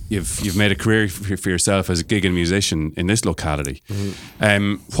 you've made a career for yourself as a gigging musician in this locality.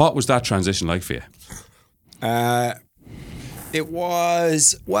 What was that transition like for you? It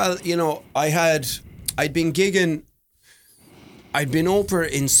was, well, you know, I'd been gigging. I'd been over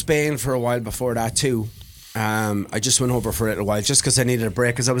in Spain for a while before that too. I just went over for a little while just because I needed a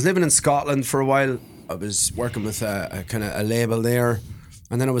break. Because I was living in Scotland for a while. I was working with a kind of a label there.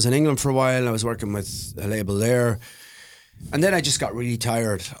 And then I was in England for a while. I was working with a label there. And then I just got really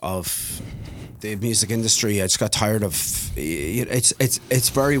tired of the music industry. I just got tired of, it's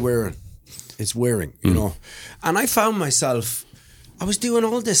very wearing. It's wearing, you know. And I found myself, I was doing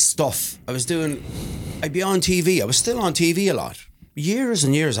all this stuff. I'd be on TV. I was still on TV a lot. Years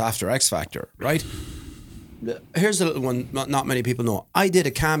and years after X Factor, right? Here's a little one not many people know. I did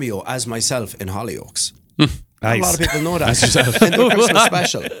a cameo as myself in Hollyoaks. Nice. A lot of people know that. In the Christmas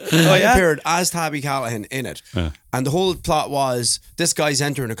special. I appeared as Tabby Callahan in it. And the whole plot was, this guy's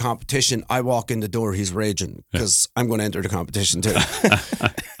entering a competition. I walk in the door, he's raging because I'm going to enter the competition too.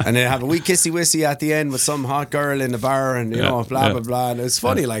 And then have a wee kissy-wissy at the end with some hot girl in the bar and, you know, blah, blah, blah. And it's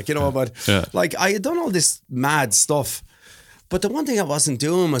funny, like, you know, but like I had done all this mad stuff. But the one thing I wasn't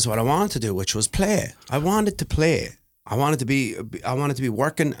doing was what I wanted to do, which was play. I wanted to play. I wanted to be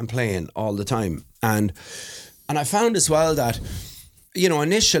working and playing all the time. And I found as well that, you know,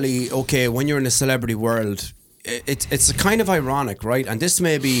 initially, okay, when you're in the celebrity world, it's kind of ironic, right? And this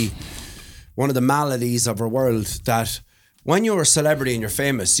may be one of the maladies of our world, that when you're a celebrity and you're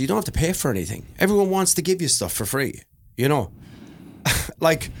famous, you don't have to pay for anything. Everyone wants to give you stuff for free, you know?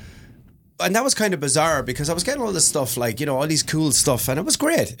 Like, and that was kind of bizarre because I was getting all this stuff, like, you know, all these cool stuff, and it was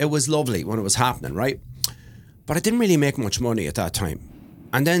great. It was lovely when it was happening, right? But I didn't really make much money at that time.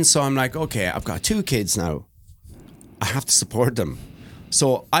 And then so I'm like, okay, I've got 2 kids now. I have to support them.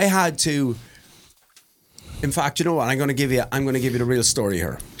 So I had to, in fact, you know what? I'm going to give you the real story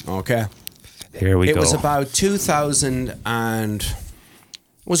here. Okay. Here we go. It was about 2000 and it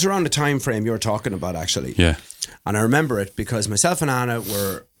was around the time frame you're talking about, actually. Yeah. And I remember it because myself and Anna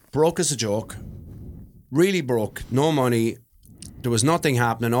were broke as a joke, really broke, no money. There was nothing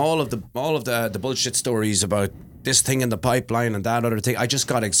happening. All of the bullshit stories about this thing in the pipeline and that other thing. I just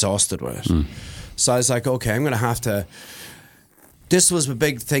got exhausted with it. So I was like, okay, I'm going to have to. This was a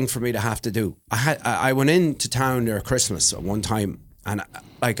big thing for me to have to do. I went into town there Christmas at one time, and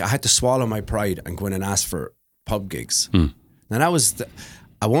I had to swallow my pride and go in and ask for pub gigs. Now that was,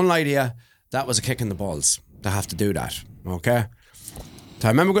 I won't lie to you, that was a kick in the balls to have to do that. Okay. So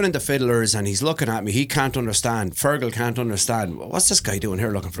I remember going into Fiddlers and he's looking at me. He can't understand. Fergal can't understand. What's this guy doing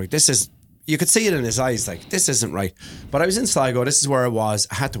here looking for it? This is. You could see it in his eyes, like, this isn't right. But I was in Sligo, this is where I was.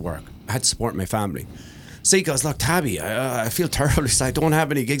 I had to work. I had to support my family. So he goes, look, Tabby, I feel terrible. He said, I don't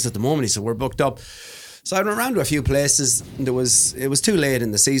have any gigs at the moment. He said, we're booked up. So I went around to a few places. It was too late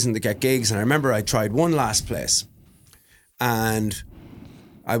in the season to get gigs. And I remember I tried one last place. And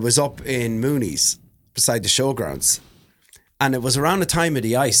I was up in Mooney's beside the showgrounds. And it was around the time of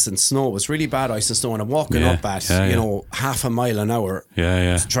the ice and snow. It was really bad ice and snow. And I'm walking up at, you know, half a mile an hour.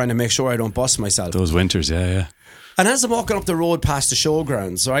 Yeah. Trying to make sure I don't bust myself. Those winters, yeah. And as I'm walking up the road past the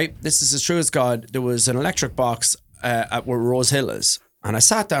showgrounds, right, this is as true as God, there was an electric box at where Rose Hill is. And I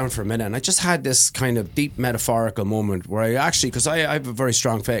sat down for a minute and I just had this kind of deep metaphorical moment where I actually, because I have a very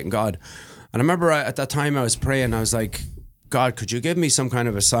strong faith in God. And I remember at that time I was praying, I was like, God, could you give me some kind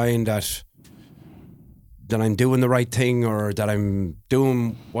of a sign that I'm doing the right thing, or that I'm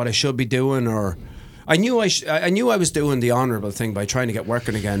doing what I should be doing, or I knew I was doing the honourable thing by trying to get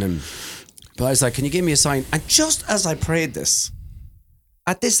working again. But I was like, can you give me a sign? And just as I prayed this,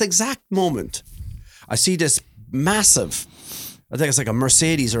 at this exact moment, I see this massive, I think it's like a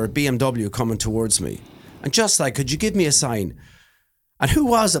Mercedes or a BMW coming towards me. And just like, could you give me a sign? And who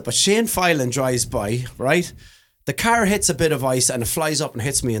was it? But Shane Filan drives by, right? The car hits a bit of ice and it flies up and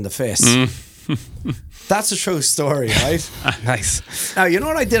hits me in the face. That's a true story, right? Nice. Now, you know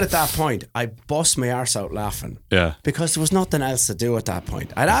what I did at that point? I bust my arse out laughing. Yeah. Because there was nothing else to do at that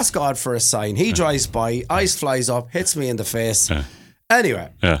point. I'd asked God for a sign. He drives by, ice flies up, hits me in the face. Yeah.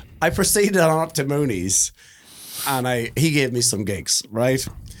 Anyway, Yeah. I proceeded on up to Mooney's and he gave me some gigs, right?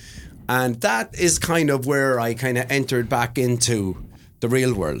 And that is kind of where I kind of entered back into the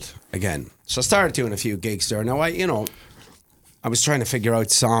real world again. So I started doing a few gigs there. Now, I was trying to figure out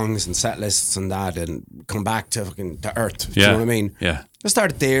songs and set lists and that and come back to earth. Do you know what I mean? Yeah. I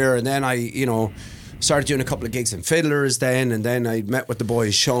started there and then I started doing a couple of gigs in Fiddlers then, and then I met with the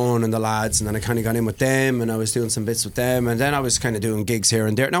boys, Sean and the lads, and then I kind of got in with them and I was doing some bits with them, and then I was kind of doing gigs here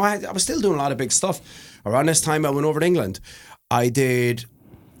and there. Now, I was still doing a lot of big stuff. Around this time I went over to England. I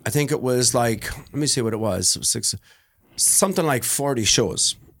think it was like, let me see what it was. It was something like 40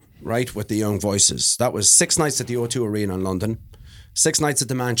 shows, right, with the Young Voices. That was 6 nights at the O2 Arena in London, 6 nights at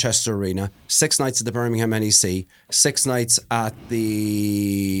the Manchester Arena, 6 nights at the Birmingham NEC, 6 nights at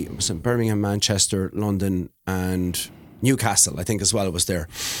the Birmingham, Manchester, London and Newcastle, I think as well, it was there.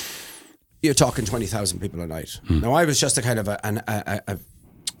 You're talking 20,000 people a night. Now, I was just a kind of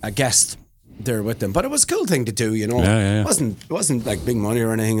a guest there with them, but it was a cool thing to do, you know. Yeah. It wasn't like big money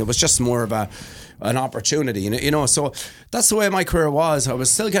or anything. It was just more of an opportunity, you know. So that's the way my career was. I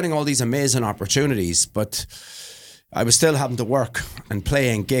was still getting all these amazing opportunities, but I was still having to work and play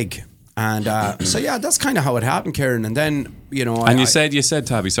and gig. And so yeah, that's kind of how it happened, Kieran. And then, you know, and you said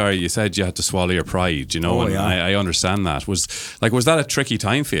Tabby, sorry, you said you had to swallow your pride, you know. And I understand that. Was that a tricky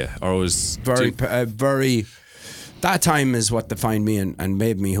time for you, or was very that time is what defined me and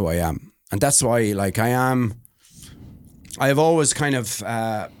made me who I am. And that's why, like, I've always kind of,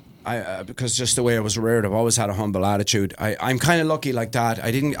 because just the way I was reared, I've always had a humble attitude. I'm kind of lucky like that.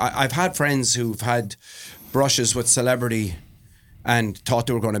 I've had friends who've had brushes with celebrity and thought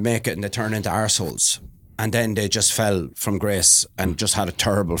they were going to make it and they turned into arseholes. And then they just fell from grace and just had a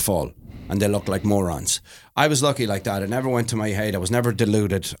terrible fall. And they looked like morons. I was lucky like that. It never went to my head. I was never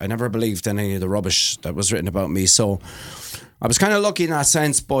deluded. I never believed in any of the rubbish that was written about me. So I was kind of lucky in that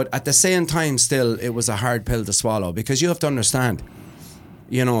sense, but at the same time still, it was a hard pill to swallow, because you have to understand,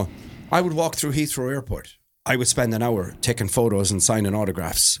 you know, I would walk through Heathrow Airport. I would spend an hour taking photos and signing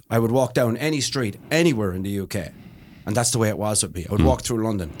autographs. I would walk down any street anywhere in the UK, and that's the way it was with me. I would walk through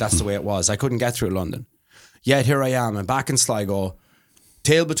London. That's the way it was. I couldn't get through London. Yet here I am. I'm back in Sligo,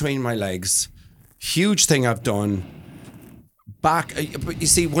 tail between my legs. Huge thing I've done. Back, but you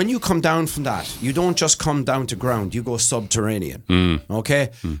see, when you come down from that, you don't just come down to ground, you go subterranean.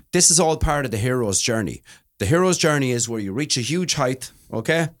 Okay? This is all part of the hero's journey. The hero's journey is where you reach a huge height,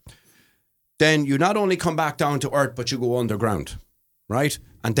 okay? Then you not only come back down to earth, but you go underground, right?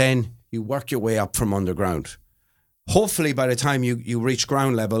 And then you work your way up from underground. Hopefully by the time you reach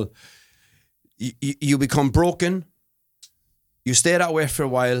ground level, you become broken, you stay that way for a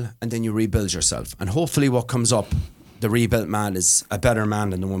while, and then you rebuild yourself. And hopefully what comes up, the rebuilt man, is a better man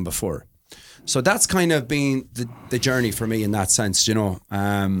than the one before. So that's kind of been the journey for me in that sense, you know.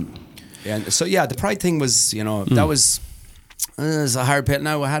 And so yeah, the pride thing was, you know, that was a hard pit.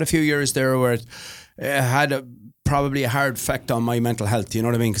 Now I had a few years there where it had probably a hard effect on my mental health, you know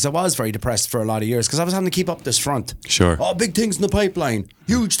what I mean? Because I was very depressed for a lot of years because I was having to keep up this front. Sure. Oh, big things in the pipeline,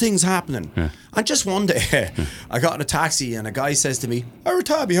 huge things happening. Yeah. And just one day, I got in a taxi and a guy says to me, "Oh,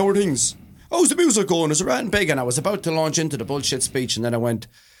 Tabby, how are things? How's the music going? Is it rat and big?" And I was about to launch into the bullshit speech, and then I went,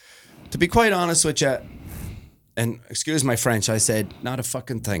 to be quite honest with you, and excuse my French, I said, "Not a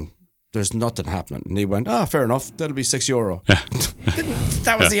fucking thing. There's nothing happening." And he went, "Ah, fair enough. That'll be €6."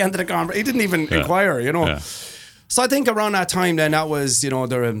 That was the end of the conversation. He didn't even inquire, you know. Yeah. So I think around that time then, that was, you know,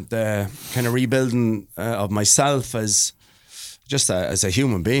 the kind of rebuilding of myself as just as a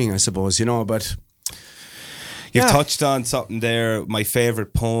human being, I suppose, you know. But you've touched on something there. My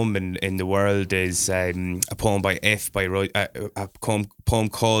favourite poem in the world is a poem by a poem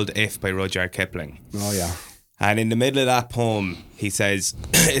called F by Rudyard Kipling. Oh yeah. And in the middle of that poem, he says,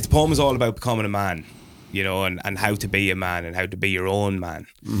 the poem is all about becoming a man, you know, and how to be a man and how to be your own man,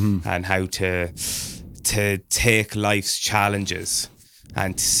 and how to take life's challenges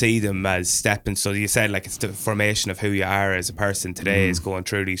and to see them as stepping. So you said, like, it's the formation of who you are as a person today is going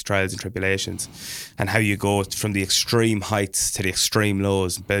through these trials and tribulations, and how you go from the extreme heights to the extreme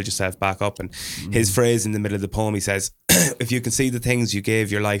lows and build yourself back up. And his phrase in the middle of the poem, he says, if you can see the things you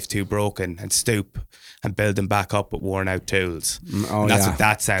gave your life to broken, and stoop and build them back up with worn out tools. And that's what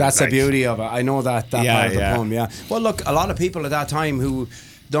that sounds That's like. the beauty of it. I know that part of the poem, yeah. Well, look, a lot of people at that time who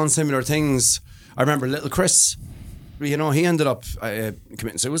done similar things. I remember Little Chris, you know, he ended up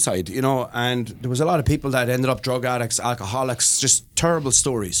committing suicide, you know, and there was a lot of people that ended up drug addicts, alcoholics, just terrible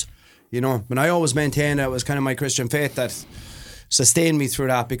stories, you know. And I always maintained that it was kind of my Christian faith that sustained me through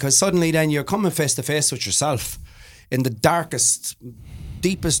that, because suddenly then you're coming face to face with yourself in the darkest,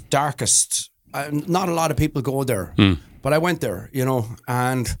 deepest, darkest. Not a lot of people go there, but I went there, you know,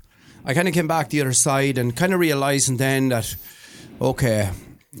 and I kind of came back the other side and kind of realising then that, okay,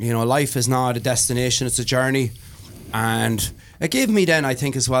 you know, life is not a destination, it's a journey. And it gave me then, I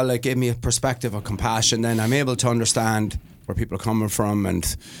think as well, it gave me a perspective of compassion. Then I'm able to understand where people are coming from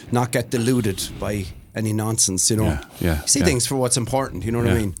and not get deluded by any nonsense, you know. See things for what's important, you know what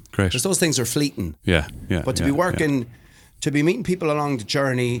I mean? Great. Because those things are fleeting. But to be working, to be meeting people along the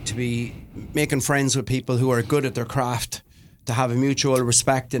journey, to be making friends with people who are good at their craft, to have a mutual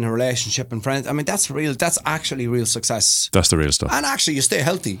respect in a relationship and friends. I mean, that's actually real success. That's the real stuff. And actually, you stay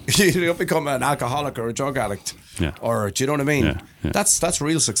healthy. You don't become an alcoholic or a drug addict. Or, do you know what I mean? That's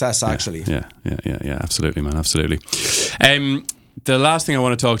real success, actually. Yeah, absolutely, man, absolutely. The last thing I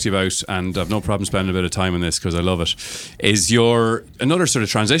want to talk to you about, and I've no problem spending a bit of time on this because I love it, is another sort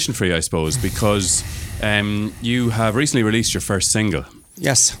of transition for you, I suppose, because you have recently released your first single.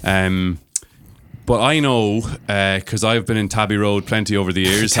 Yes. But I know, because I've been in Tabby Road plenty over the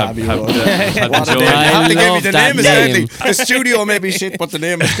years. Tabby Road. I give me love the that name is name. deadly. The studio may be shit, but the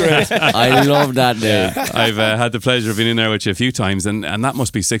name is great. I love that name. I've had the pleasure of being in there with you a few times, and that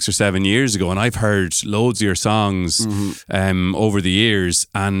must be 6 or 7 years ago. And I've heard loads of your songs over the years,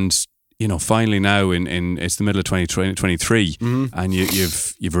 and you know, finally now in it's the middle of 2023, and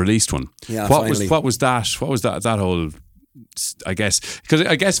you've released one. Yeah, what finally. was that whole? I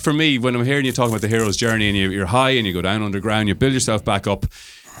guess for me, when I'm hearing you talking about the hero's journey and you're high and you go down underground, you build yourself back up.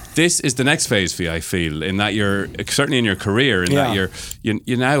 This is the next phase for you, I feel, in that you're certainly in your career, in that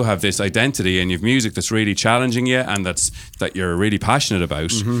you now have this identity and you've music that's really challenging you and that you're really passionate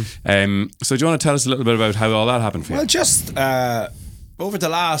about. So do you want to tell us a little bit about how all that happened for you? Well, just over the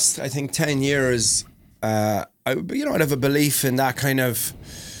last, I think, 10 years, I'd have a belief in that kind of.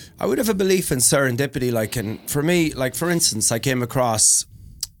 I would have a belief in serendipity, and for me, for instance, I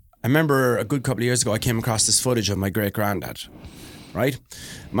remember a good couple of years ago, I came across this footage of my great granddad, right?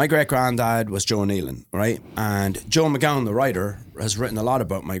 My great granddad was Joe Nealon, right? And Joe McGowan, the writer, has written a lot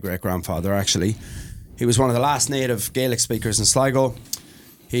about my great grandfather, actually. He was one of the last native Gaelic speakers in Sligo.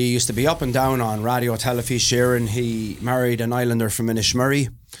 He used to be up and down on Radio Telefís Sheeran. He married an islander from Inishmurray.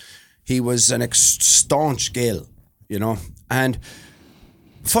 He was an staunch Gael, you know, and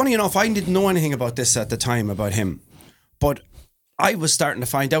funny enough, I didn't know anything about this at the time, about him. But I was starting to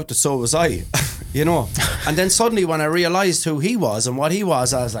find out that so was I, you know. And then suddenly when I realised who he was and what he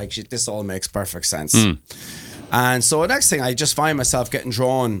was, I was like, shit, this all makes perfect sense. And so the next thing, I just find myself getting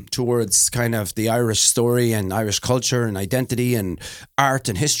drawn towards kind of the Irish story and Irish culture and identity and art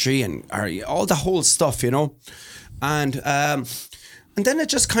and history and all the whole stuff, you know. And then it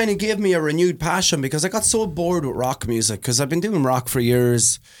just kind of gave me a renewed passion, because I got so bored with rock music, because I've been doing rock for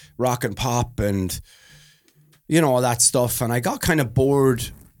years, rock and pop and, you know, all that stuff. And I got kind of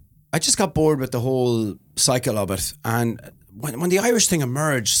bored. I just got bored with the whole cycle of it. And when the Irish thing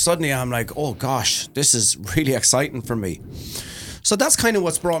emerged, suddenly I'm like, oh gosh, this is really exciting for me. So that's kind of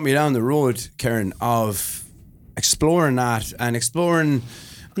what's brought me down the road, Karen, of exploring that and exploring.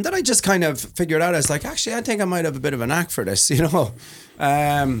 And then I just kind of figured out, I was like, actually, I think I might have a bit of a knack for this, you know.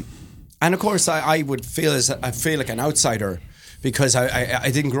 And of course, I would feel like an outsider, because I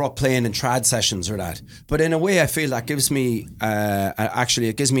didn't grow up playing in trad sessions or that. But in a way, I feel that gives me,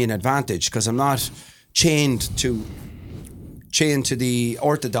 it gives me an advantage, because I'm not chained to the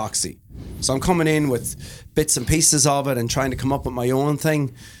orthodoxy. So I'm coming in with bits and pieces of it and trying to come up with my own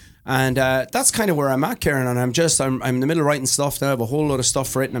thing. And that's kind of where I'm at, Karen. And I'm in the middle of writing stuff now. I have a whole lot of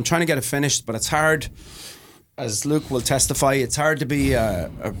stuff written. I'm trying to get it finished, but it's hard. As Luke will testify, it's hard to be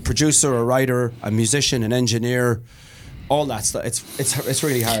a producer, a writer, a musician, an engineer, all that stuff. It's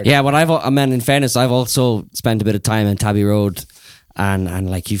really hard. Yeah, but in fairness, I've also spent a bit of time in Tabby Road,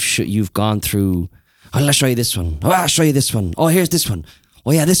 and like you've gone through Oh, let's show you this one. Oh, I'll show you this one. Oh, here's this one.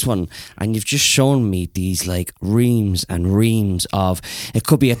 Oh yeah, this one. And you've just shown me these like reams and reams of, it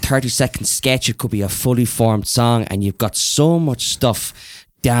could be a 30-second sketch, it could be a fully formed song, and you've got so much stuff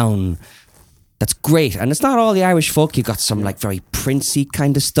down. That's great. And it's not all the Irish folk. You've got some like very Princey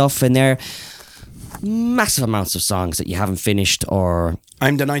kind of stuff in there. Massive amounts of songs that you haven't finished or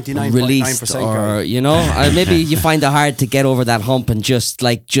I'm the 99.9% released, guy. or you know, maybe you find it hard to get over that hump and just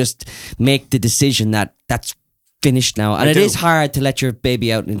make the decision that that's finished now. And it is hard to let your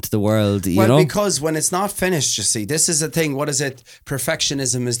baby out into the world, you know? Because when it's not finished, you see, this is a thing. What is it?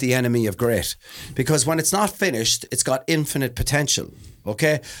 Perfectionism is the enemy of great. Because when it's not finished, it's got infinite potential.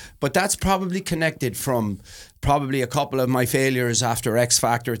 Okay? But that's probably connected from probably a couple of my failures after X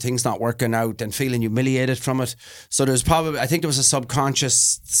Factor, things not working out and feeling humiliated from it. So there's probably, I think there was a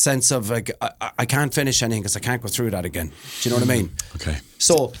subconscious sense of like, I can't finish anything because I can't go through that again. Do you know what I mean? Okay.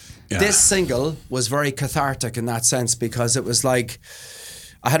 So this single was very cathartic in that sense, because it was like,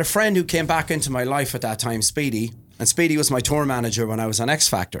 I had a friend who came back into my life at that time, Speedy, and Speedy was my tour manager when I was on X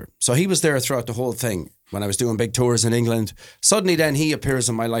Factor. So he was there throughout the whole thing when I was doing big tours in England. Suddenly then he appears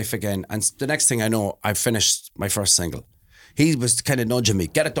in my life again, and the next thing I know, I've finished my first single. He was kind of nudging me,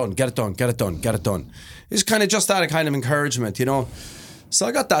 get it done, get it done, get it done, get it done. It was kind of just that kind of encouragement, you know. So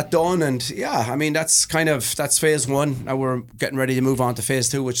I got that done, and yeah, I mean, that's phase one. Now we're getting ready to move on to phase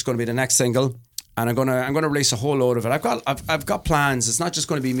two, which is going to be the next single, and I'm gonna release a whole load of it. I've got plans. It's not just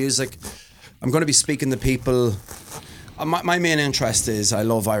going to be music. I'm going to be speaking to people. My main interest is I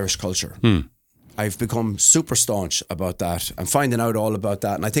love Irish culture. I've become super staunch about that. I'm finding out all about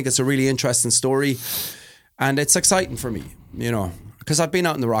that, and I think it's a really interesting story, and it's exciting for me, you know. Because I've been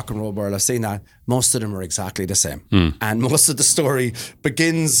out in the rock and roll world, I've seen that most of them are exactly the same. And most of the story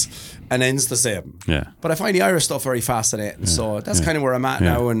begins and ends the same. Yeah. But I find the Irish stuff very fascinating. So that's kind of where I'm at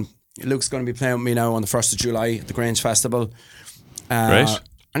now. And Luke's going to be playing with me now on the 1st of July at the Grange Festival. Great.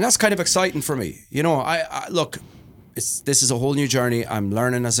 And that's kind of exciting for me. You know, I look, this is a whole new journey. I'm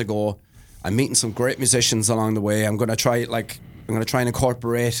learning as I go. I'm meeting some great musicians along the way. I'm going to try and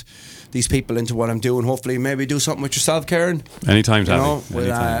incorporate these people into what I'm doing. Hopefully, maybe do something with yourself, Karen. Anytime, Tabby.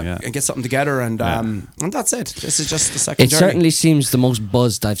 And get something together, and that's it. This is just the second journey. It certainly seems the most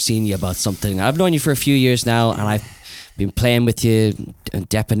buzzed I've seen you about something. I've known you for a few years now, and I've been playing with you and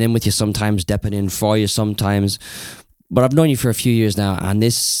depping in with you sometimes, depping in for you sometimes. But I've known you for a few years now, and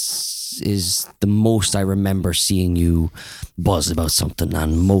this is the most I remember seeing you buzz about something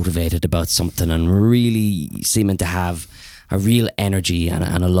and motivated about something and really seeming to have a real energy and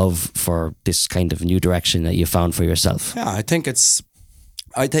a love for this kind of new direction that you found for yourself. Yeah, I think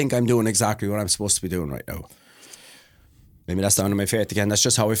I'm doing exactly what I'm supposed to be doing right now. Maybe that's down to my faith again. That's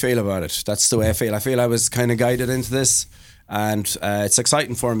just how I feel about it. That's the way I feel. I feel I was kind of guided into this, and it's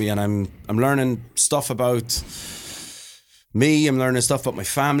exciting for me. And I'm learning stuff about me. I'm learning stuff about my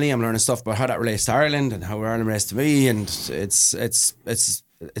family. I'm learning stuff about how that relates to Ireland and how Ireland relates to me. And it's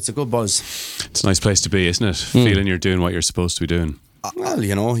a good buzz. It's a nice place to be, isn't it? Feeling you're doing what you're supposed to be doing. Well,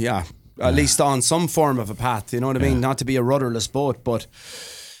 you know, at least on some form of a path. You know what I mean? Not to be a rudderless boat, but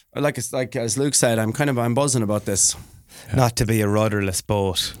like as Luke said, I'm buzzing about this. Not to be a rudderless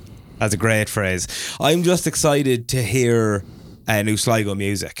boat. That's a great phrase. I'm just excited to hear new Sligo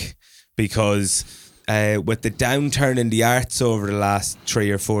music, because with the downturn in the arts over the last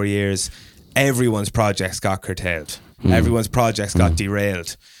 3 or 4 years, everyone's projects got curtailed. Everyone's projects got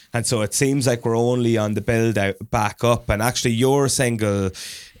derailed. And so it seems like we're only on the build out back up. And actually your single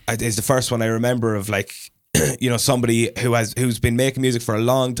is the first one I remember of, like, you know, somebody who's been making music for a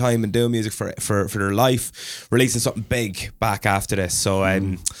long time and doing music for their life, releasing something big back after this. So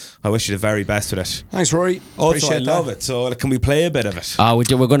I wish you the very best with it. Thanks, Rory. Also, I love it. So can we play a bit of it?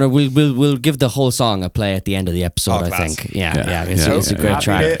 We'll give the whole song a play at the end of the episode. I think. Yeah. It's a great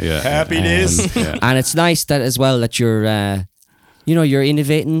track. Happy days. And it's nice that as well that you're, you're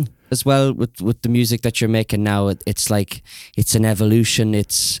innovating as well with the music that you're making now. It's like it's an evolution.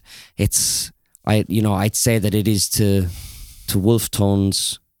 I'd say that it is to Wolf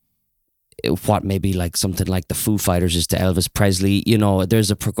Tones what maybe like something like the Foo Fighters is to Elvis Presley. You know,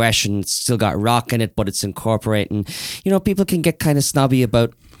 there's a progression. It's still got rock in it, but it's incorporating. You know, people can get kind of snobby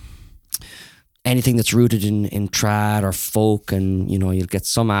about anything that's rooted in trad or folk, and you know, you'll get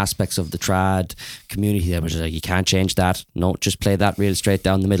some aspects of the trad community that was like, you can't change that. No, just play that real straight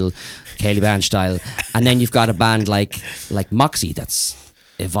down the middle, Cayley Band style. And then you've got a band like Moxie that's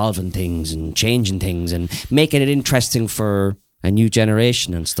evolving things and changing things and making it interesting for a new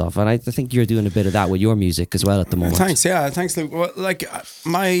generation and stuff. And I think you're doing a bit of that with your music as well at the moment. Thanks, Luke. Well, like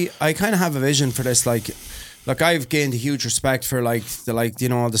I kind of have a vision for this. Like, Look, I've gained a huge respect for the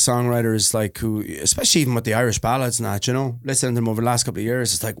songwriters who, especially even with the Irish ballads and that, listening to them over the last couple of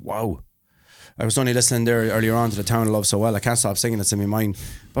years, it's like, wow. I was only listening there earlier on to The Town I Love So Well. I can't stop singing it's in my mind.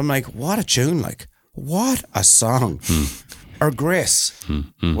 But I'm like, what a tune, what a song. Or Grace,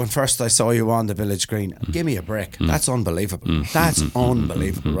 when first I saw you on the Village Green. Give me a break. That's unbelievable. That's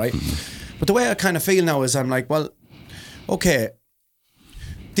unbelievable, right? But the way I kind of feel now is I'm like, well, okay,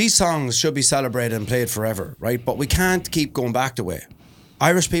 these songs should be celebrated and played forever, right? But we can't keep going back the way.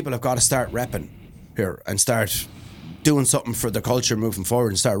 Irish people have got to start repping here and start doing something for the culture moving forward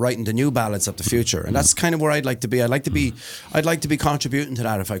and start writing the new ballads of the future. And that's kind of where I'd like to be. I'd like to be contributing to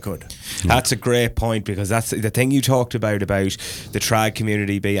that if I could. That's a great point, because that's the thing you talked about the trad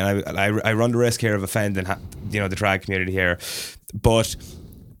community being, and I run the risk here of offending the trad community here, but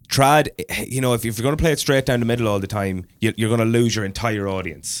trad, if you're going to play it straight down the middle all the time, you're going to lose your entire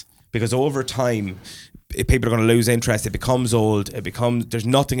audience, because over time people are going to lose interest. It becomes old. There's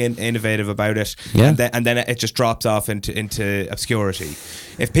nothing innovative about it, and then it just drops off into obscurity.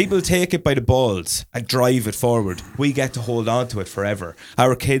 If people take it by the balls and drive it forward, we get to hold on to it forever.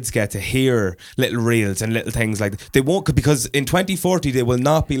 Our kids get to hear little reels and little things like that. They won't, because in 2040 they will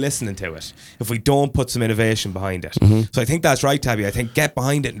not be listening to it if we don't put some innovation behind it. So I think that's right, Tabby. I think get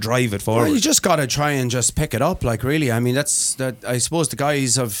behind it and drive it forward. Well, you just got to try and just pick it up. Really, I mean, I suppose the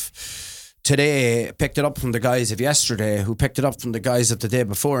guys of today picked it up from the guys of yesterday, who picked it up from the guys of the day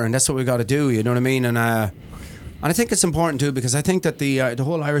before, and that's what we got to do. You know what I mean? And I think it's important too, because I think that the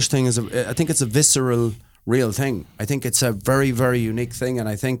whole Irish thing I think it's a visceral, real thing. I think it's a very, very unique thing, and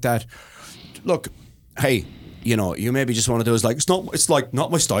I think that, look, hey, you maybe just one of those it's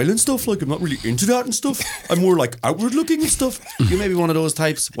not my style and stuff. I'm not really into that and stuff. I'm more outward looking and stuff. You may be one of those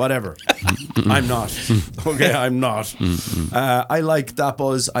types. Whatever. I'm not. Okay, I'm not. I like that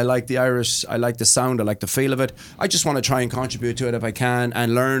buzz. I like the Irish. I like the sound. I like the feel of it. I just want to try and contribute to it if I can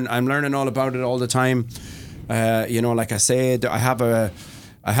and learn. I'm learning all about it all the time. Like I said, I have a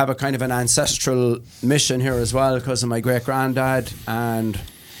kind of an ancestral mission here as well because of my great granddad, and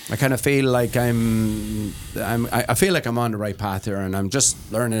I kind of feel like I feel like I'm on the right path here, and I'm just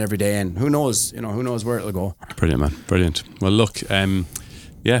learning every day. And who knows where it'll go. Brilliant, man. Brilliant. Well, look,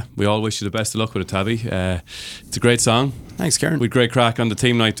 we all wish you the best of luck with it, Tabby. It's a great song. Thanks, Kieran. We had great crack on the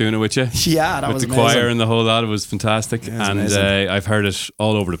team night doing it with you. Yeah, that was amazing. With the choir and the whole lot, it was fantastic. Yeah, and I've heard it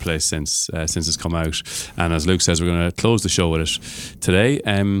all over the place since it's come out. And as Luke says, we're going to close the show with it today.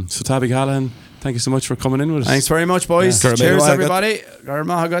 So Tabby Callahan, thank you so much for coming in with us. Thanks very much, boys. Yeah. Cheers, everybody.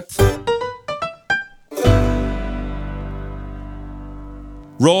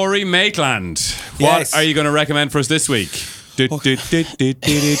 Rory Maitland, what are you going to recommend for us this week? Seriously,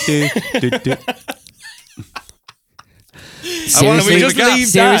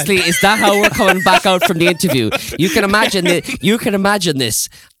 is that how we're coming back out from the interview? You can imagine this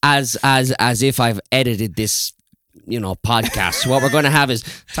as if I've edited this, podcast. So what we're going to have is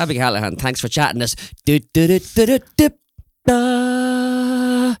Tabby Callahan, thanks for chatting us.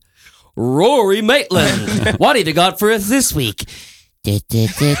 Rory Maitland, what have you got for us this week? That's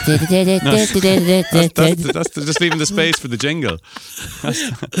just leaving the space for the jingle.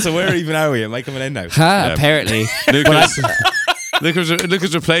 So where even are we? Am I coming in now? Apparently. Luke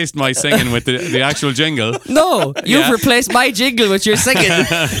has replaced my singing with the actual jingle. No, you've replaced my jingle with your singing.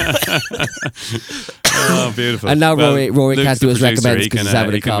 Oh, beautiful. And now Rory Luke's can't do his producer. recommends because he's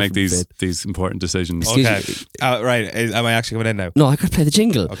having a he can cough. make these important decisions. Okay. Right. Am I actually coming in now? No, I gotta play the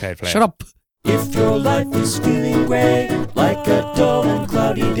jingle. Okay, play Shut it. up. If your life is feeling grey, like a dull and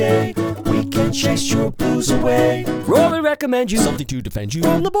cloudy day, we can chase your blues away. Rory recommends you something to defend you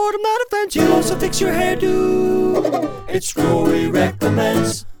from the boredom that offends you. Also fix your hairdo. It's Rory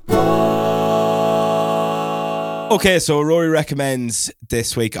Recommends. Okay, so Rory recommends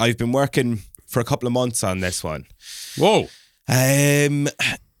this week. I've been working for a couple of months on this one. Whoa. I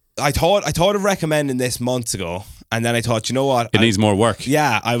thought of recommending this months ago, and then I thought, you know what? It needs more work.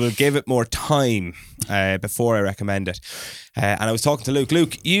 Yeah, I will give it more time before I recommend it. And I was talking to Luke.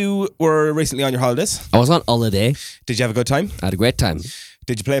 Luke, you were recently on your holidays. I was on holiday. Did you have a good time? I had a great time.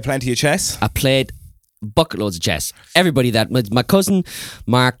 Did you play plenty of chess? I played bucket loads of chess. Everybody my cousin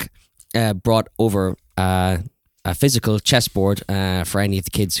Mark brought over a physical chessboard for any of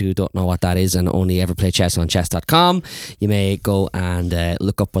the kids who don't know what that is and only ever play chess on chess.com. You may go and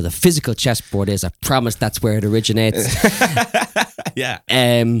look up where the physical chessboard is. I promise that's where it originates. Yeah.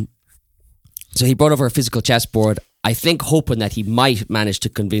 So he brought over a physical chessboard, I think hoping that he might manage to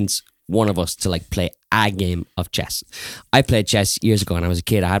convince one of us to play a game of chess. I played chess years ago when I was a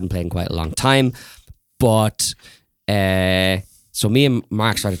kid. I hadn't played in quite a long time, but so So me and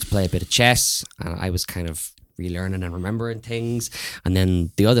Mark started to play a bit of chess, and I was kind of relearning and remembering things. And then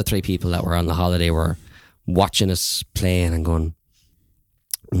the other 3 people that were on the holiday were watching us playing and going,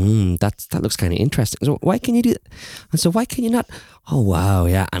 that looks kind of interesting. So why can you do that? And so why can you not? Oh, wow,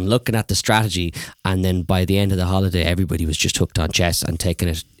 yeah. And looking at the strategy. And then by the end of the holiday, everybody was just hooked on chess and taking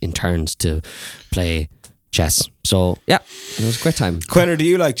it in turns to play chess. So, yeah, it was a great time. Quinner, do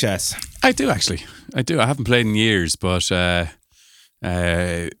you like chess? I do, actually. I do. I haven't played in years, but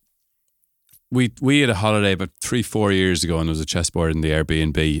we had a holiday about 3-4 years ago, and there was a chessboard in the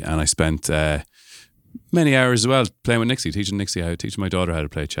Airbnb, and I spent many hours as well playing with Nixie, teaching my daughter how to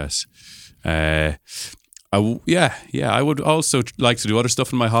play chess. I would also like to do other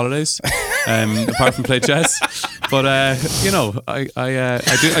stuff in my holidays, apart from play chess. But I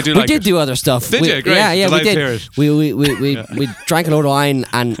do. We did do other stuff. Did you? Great. Yeah, we Delighted to did. hear it. We drank a load of wine,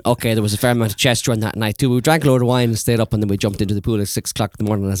 and there was a fair amount of chess during that night too. We drank a load of wine and stayed up, and then we jumped into the pool at 6 o'clock in the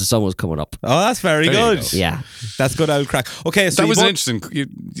morning as the sun was coming up. Oh, that's very There you good. go. Yeah, That's good old crack. Okay, so That was you an both- interesting.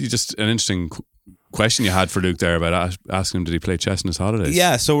 You just an interesting question you had for Luke there about asking him did he play chess in his holidays.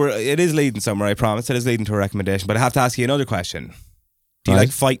 Yeah, so it is leading somewhere, I promise. It is leading to a recommendation, but I have to ask you another question. Do you Right.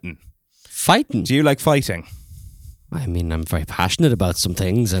 like fighting? fighting. Do you like fighting? I mean, I'm very passionate about some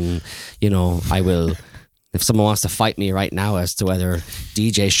things, and I will. If someone wants to fight me right now as to whether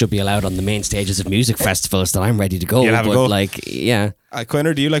DJs should be allowed on the main stages of music festivals, then I'm ready to go. You'll have a But go. yeah.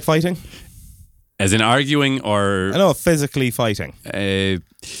 Quinner, do you like fighting? As in arguing or I know, physically fighting.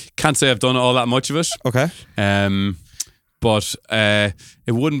 can't say I've done all that much of it. Okay. But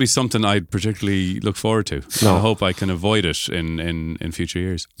it wouldn't be something I'd particularly look forward to. No. I hope I can avoid it in future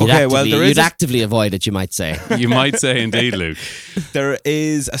years. Okay, well, there is you'd a- actively avoid it, you might say. You might say indeed, Luke. There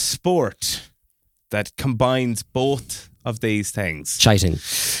is a sport that combines both of these things. Chiting.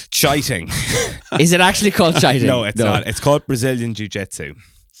 Chiting. Is it actually called chiting? No, it's not. It's called Brazilian Jiu-Jitsu.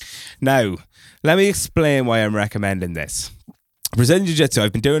 Now, let me explain why I'm recommending this. Brazilian Jiu-Jitsu,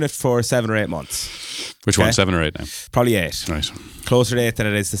 I've been doing it for 7 or 8 months. Which Okay. one? 7 or 8 now? Probably 8. Right. Closer to 8 than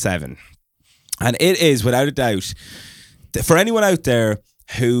it is to 7. And it is, without a doubt, for anyone out there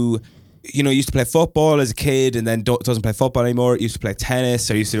who, used to play football as a kid and then doesn't play football anymore, used to play tennis,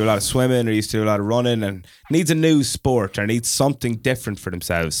 or used to do a lot of swimming, or used to do a lot of running, and needs a new sport or needs something different for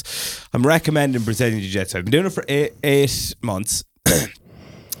themselves, I'm recommending Brazilian Jiu-Jitsu. I've been doing it for 8 months.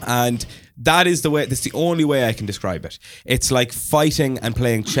 And that's the only way I can describe it. It's like fighting and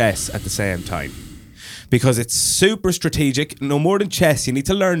playing chess at the same time. Because it's super strategic. No more than chess, you need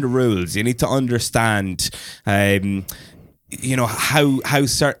to learn the rules. You need to understand, how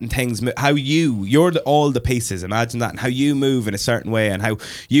certain things, you're all the pieces. Imagine that, and how you move in a certain way, and how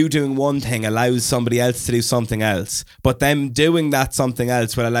you doing one thing allows somebody else to do something else. But them doing that something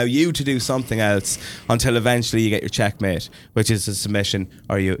else will allow you to do something else until eventually you get your checkmate, which is a submission,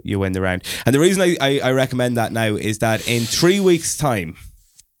 or you win the round. And the reason I recommend that now is that in 3 weeks' time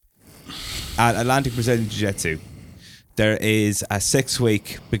at Atlantic Brazilian Jiu-Jitsu, there is a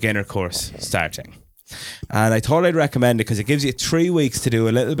 6-week beginner course starting. And I thought I'd recommend it because it gives you 3 weeks to do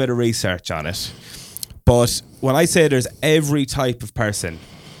a little bit of research on it. But when I say there's every type of person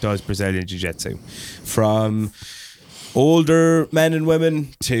does Brazilian Jiu-Jitsu, from older men and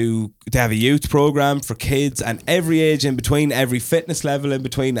women to they have a youth program for kids, and every age in between, every fitness level in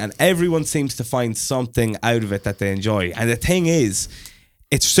between, and everyone seems to find something out of it that they enjoy. And the thing is,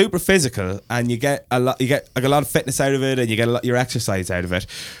 it's super physical, and you get a lot of fitness out of it, and you get your exercise out of it.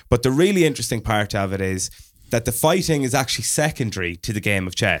 But the really interesting part of it is that the fighting is actually secondary to the game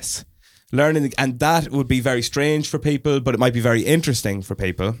of chess. And that would be very strange for people, but it might be very interesting for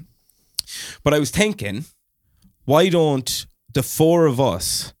people. But I was thinking, why don't the 4 of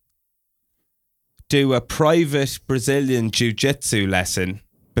us do a private Brazilian Jiu-Jitsu lesson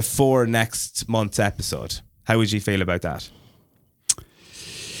before next month's episode? How would you feel about that?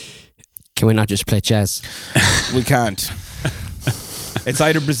 Can we not just play chess? We can't. It's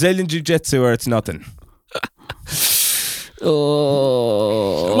either Brazilian Jiu-Jitsu or it's nothing.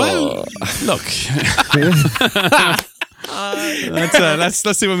 Oh. Well, look.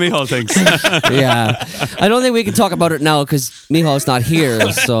 Let's see what Mícheál thinks. Yeah. I don't think we can talk about it now because Mícheál's not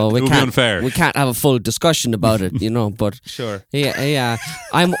here, so we It would be can't. unfair. We can't have a full discussion about it, But Sure. yeah.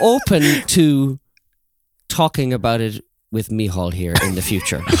 I'm open to talking about it with Mícheál here in the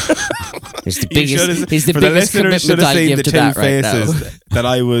future. He's the biggest commitment I'll give to that right now. that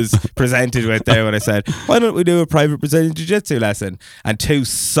I was presented with there when I said, why don't we do a private Brazilian Jiu-Jitsu lesson? And 2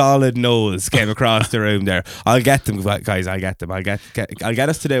 solid no's came across the room there. I'll get them, guys. I'll get them. I'll get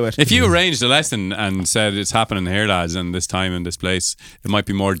us to do it. If you arranged a lesson and said it's happening here, lads, and this time and this place, it might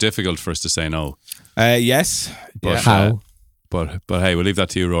be more difficult for us to say no. Yes. But, How? But hey, we'll leave that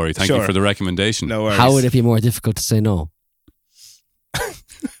to you, Rory. Thank you Sure. for the recommendation. No worries. How would it be more difficult to say no?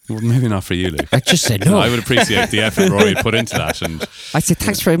 Well, maybe not for you, Luke. I just said no. I would appreciate the effort Rory put into that. And I'd say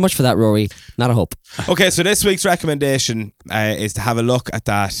thanks very much for that, Rory. Not a hope. Okay, so this week's recommendation is to have a look at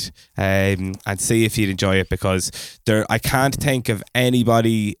that and see if you'd enjoy it, because I can't think of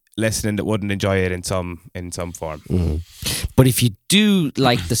anybody listening that wouldn't enjoy it in some form. But if you do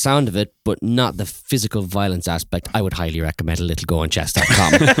like the sound of it, but not the physical violence aspect, I would highly recommend a little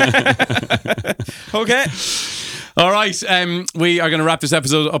goandchess.com. Okay. all right, we are going to wrap this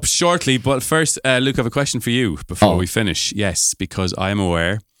episode up shortly. But first, Luke, I have a question for you before we finish. Yes, because I am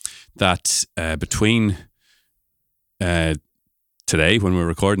aware that between today, when we're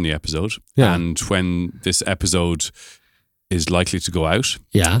recording the episode, and when this episode is likely to go out,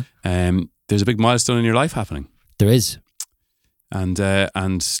 there's a big milestone in your life happening. There is. Mm.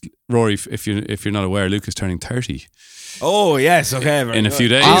 And Rory, if you're not aware, Luke is turning 30 Oh yes, okay. in a few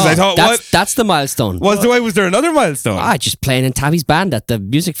days. I thought, that's the milestone. was there another milestone? Just playing in Tabby's band at the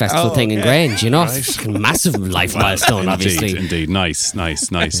music festival thing in Grange, you know. Massive life milestone, obviously. Indeed. Nice.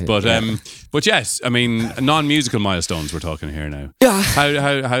 But yes, I mean, non-musical milestones we're talking here now. Yeah.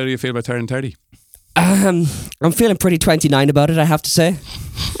 How do you feel about turning 30? I'm feeling pretty 29 about it, I have to say.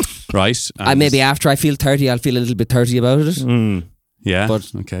 Right. Maybe after I feel 30, I'll feel a little bit 30 about it. Yeah.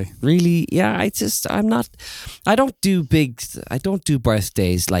 But okay. really, I don't do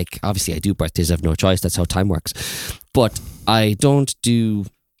birthdays. Like, obviously I do birthdays, I have no choice, that's how time works. But I don't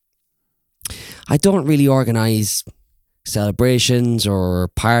really organise celebrations or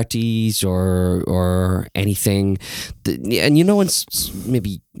parties or anything. And you know, when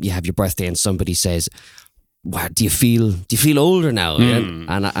maybe you have your birthday and somebody says, "Wow, do you feel older now?" And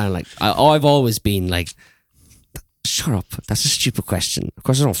I've always been like, shut up, that's a stupid question. Of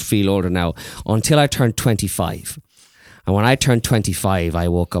course I don't feel older now, until I turned 25. And when I turned 25, I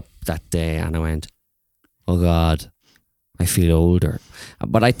woke up that day and I went, oh God, I feel older.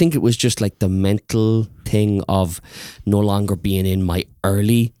 But I think it was just like the mental thing of no longer being in my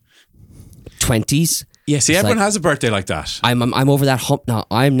early 20s. Yeah, see, everyone has a birthday like that. I'm over that hump now.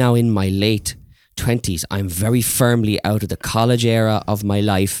 I'm now in my late 20s. I'm very firmly out of the college era of my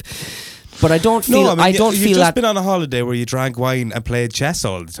life. But I don't feel. You've just been on a holiday where you drank wine and played chess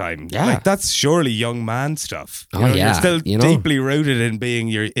all the time. Yeah, like that's surely young man stuff. You're still deeply rooted in being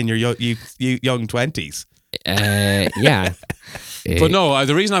in your young 20s. Yeah. But no,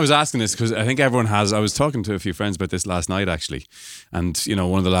 the reason I was asking this, because I think everyone has. I was talking to a few friends about this last night, actually, and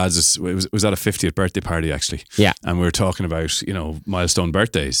one of the lads was at a 50th birthday party, actually. Yeah, and we were talking about milestone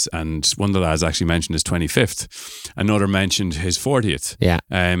birthdays, and one of the lads actually mentioned his 25th, another mentioned his 40th,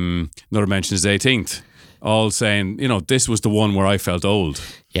 another mentioned his 18th. All saying, this was the one where I felt old.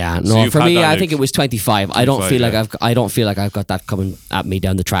 Yeah, no, for me, I think it was 25. I don't feel like I've got that coming at me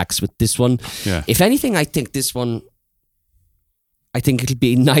down the tracks with this one. Yeah. If anything, I think this one, I think it'll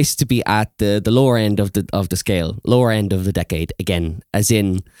be nice to be at the lower end of the scale, lower end of the decade again, as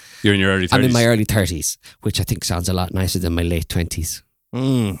in you're in your early 30s. I'm in my early 30s, which I think sounds a lot nicer than my late 20s.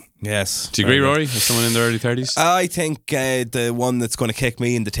 Yes. Do you agree, Rory? As someone in their early 30s? I think the one that's going to kick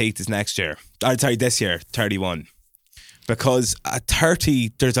me in the teeth is next year. This year, 31. Because at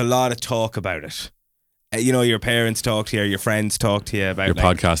 30, there's a lot of talk about it. Your parents talk to you, your friends talk to you about your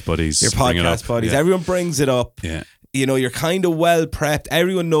podcast buddies. Your podcast buddies. Yeah. Everyone brings it up. Yeah. You're kind of well prepped.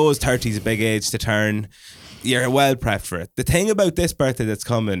 Everyone knows 30 is a big age to turn. You're well prepped for it. The thing about this birthday that's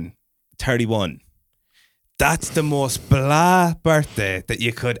coming, 31, that's the most blah birthday that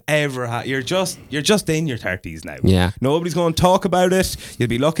you could ever have. You're just in your 30s now. Yeah. Nobody's going to talk about it. You'll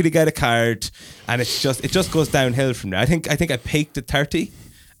be lucky to get a card, and it just goes downhill from there. I think I peaked at 30,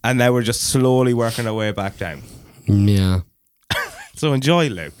 and now we're just slowly working our way back down. Yeah. So enjoy,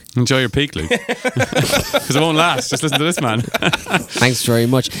 Luke. Enjoy your peak, Luke. Because it won't last. Just listen to this man. Thanks very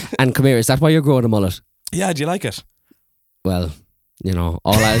much. And come here, is that why you're growing a mullet? Yeah, do you like it? Well,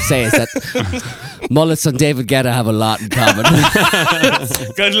 all I'll say is that mullets and David Guetta have a lot in common.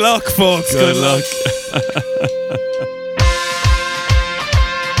 Good luck, folks. Good luck.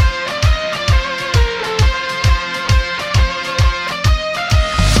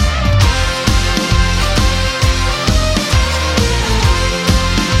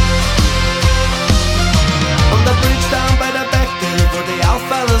 On the bridge down by the back there where the old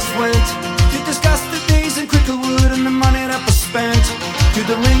fellas went to discuss the days in Cricklewood and the money that was spent. To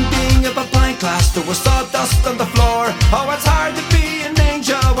the ring ding of a pint glass, there was sawdust on the floor. Oh, it's hard to be an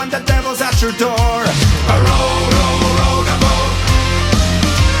angel when the devil's at your door. A row, row, row the boat.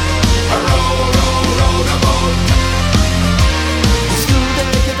 A row, row, row the boat. The school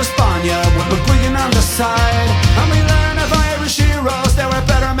day gave us Spania with McGuigan on the side, and we learn of Irish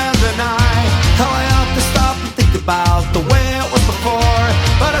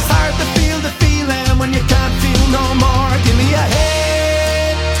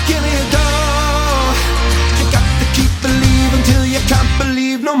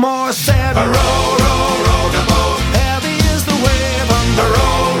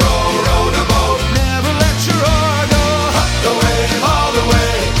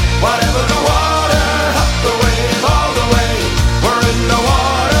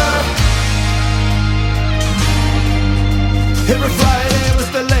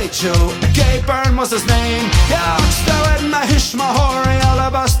was his name. Yeah, Stow and Mahish Mahori, all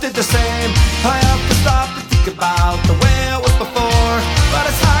of us did the same. I have to stop and think about the way it was before, but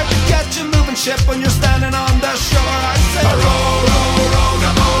it's hard to get you moving ship when you're standing on the shore. I say, row, row, row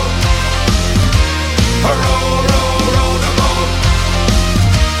the boat. Row, row, row the boat.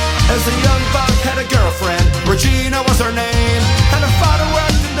 As a young buck had a girlfriend, Regina was her name, and her father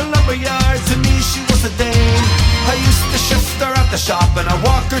worked in the lumberyard. To me she was a dame. I used to shift her at the shop and I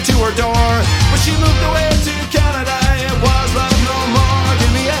walk her to her door. When she moved away to Canada, it was love no more.